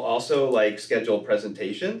she will also schedule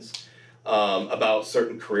presentations about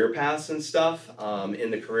certain career paths and stuff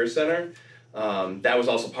in the Career Center. That was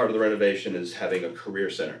also part of the renovation, is having a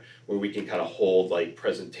Career Center where we can kind of hold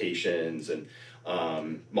presentations and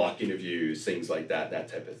mock interviews, things like that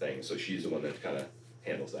type of thing. So she's the one that kind of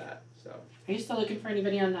handles that. So. Are you still looking for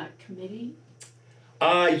anybody on that committee?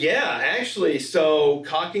 Yeah, actually, so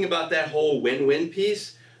talking about that whole win-win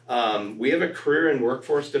piece, we have a career and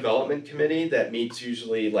workforce development committee that meets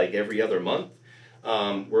usually every other month.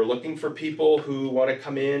 We're looking for people who want to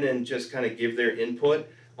come in and just kind of give their input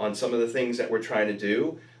on some of the things that we're trying to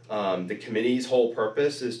do. The committee's whole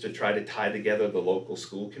purpose is to try to tie together the local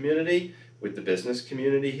school community with the business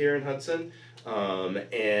community here in Hudson,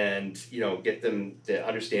 and get them to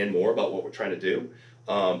understand more about what we're trying to do,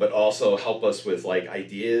 but also help us with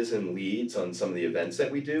ideas and leads on some of the events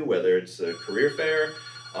that we do, whether it's the career fair,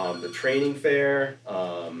 the training fair,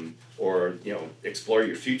 or explore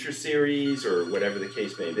your future series, or whatever the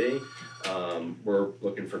case may be. We're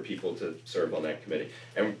looking for people to serve on that committee,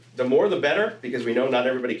 and the more the better, because we know not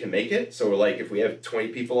everybody can make it. So we're if we have 20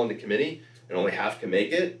 people on the committee and only half can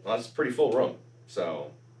make it, well, that's a pretty full room.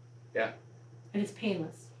 So, yeah. And it's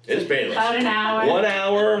painless. It is painless. About an hour. 1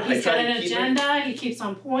 hour. He's I got try an to keep agenda. He keeps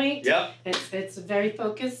on point. Yep. It's very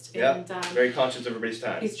focused, Yep. and Very conscious of everybody's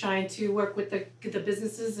time. he's trying to work with the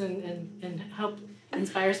businesses and help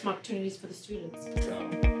inspire some opportunities for the students.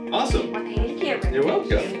 So, awesome. Well, thank you. You're welcome.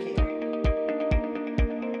 Thank you.